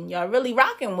listening. Y'all really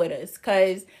rocking with us,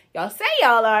 because y'all say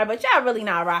y'all are, but y'all really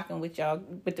not rocking with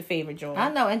the favorite Jones. I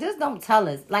know, and just don't tell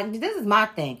us. Like, this is my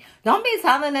thing. Don't be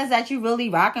telling us that you really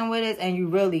rocking with us and you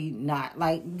really not.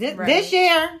 Like, this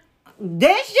year.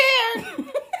 This year.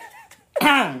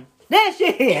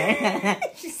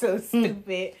 She's so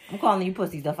stupid. I'm calling you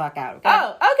pussies the fuck out. Okay?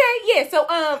 Oh, okay, yeah. So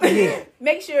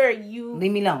make sure you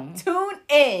leave me alone. Tune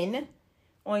in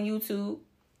on YouTube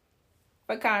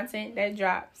for content that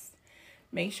drops.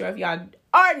 Make sure if y'all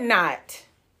are not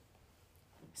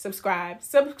subscribe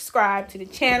to the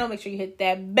channel. Make sure you hit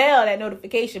that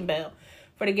notification bell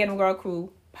for the Get 'Em Girl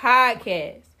Crew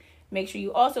podcast. Make sure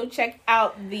you also check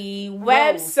out the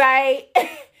website.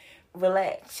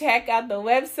 Relax. Check out the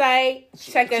website.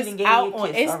 Check us out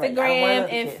on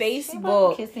Instagram and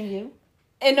Facebook. Kissing you.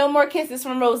 And no more kisses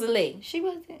from Rosalie. She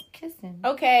wasn't kissing.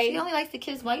 Okay. She only likes to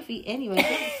kiss wifey anyway. She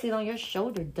doesn't sit on your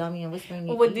shoulder, dummy, and whispering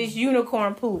your with this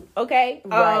unicorn poop. Okay.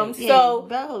 Right. So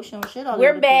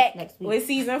we're back next week. with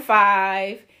season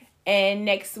 5, and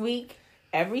next week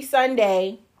every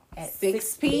Sunday at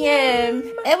 6 p.m.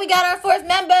 And we got our first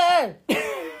member.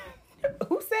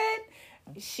 Who said?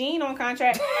 She ain't on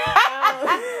contract.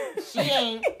 She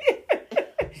ain't.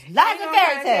 Lots of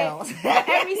fairy tales.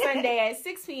 Every Sunday at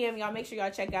 6 p.m. Y'all make sure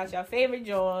y'all check out your favorite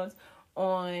Jones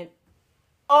on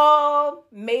all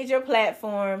major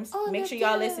platforms. Make sure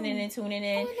y'all listening and tuning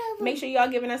in. Make sure y'all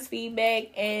giving us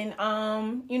feedback and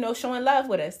showing love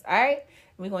with us. All right.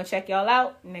 We're gonna check y'all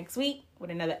out next week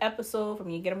with another episode from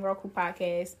your Get 'Em Girl Crew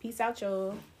podcast. Peace out,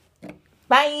 y'all.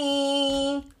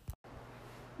 Bye.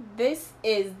 This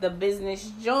is the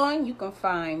Business Joint. You can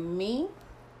find me,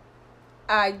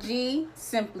 IG,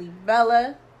 Simply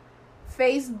Bella,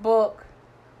 Facebook,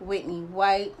 Whitney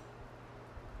White.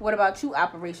 What about you,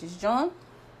 Operations John? You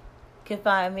can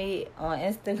find me on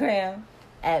Instagram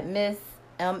at Miss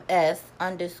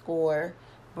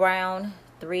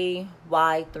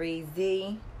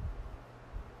MS_Brown3Y3Z.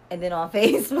 And then on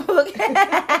Facebook,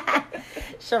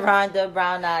 Sharonda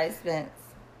Brown Eyes Spence.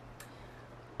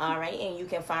 All right, and you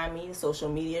can find me, Social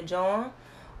Media John,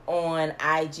 on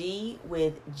IG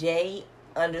with J_Dominique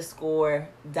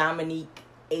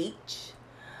H.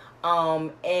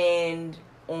 And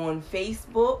on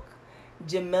Facebook,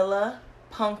 Jamila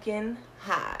Pumpkin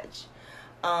Hodge.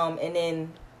 And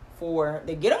then for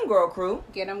the Get 'Em Girl Crew,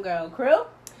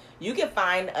 you can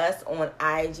find us on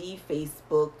IG,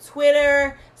 Facebook,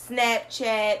 Twitter,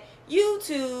 Snapchat,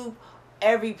 YouTube,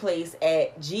 every place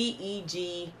at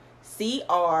GEGCREW.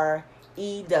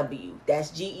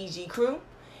 That's GEG Crew.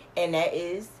 And that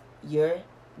is your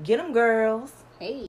Get 'Em Girls. Hey.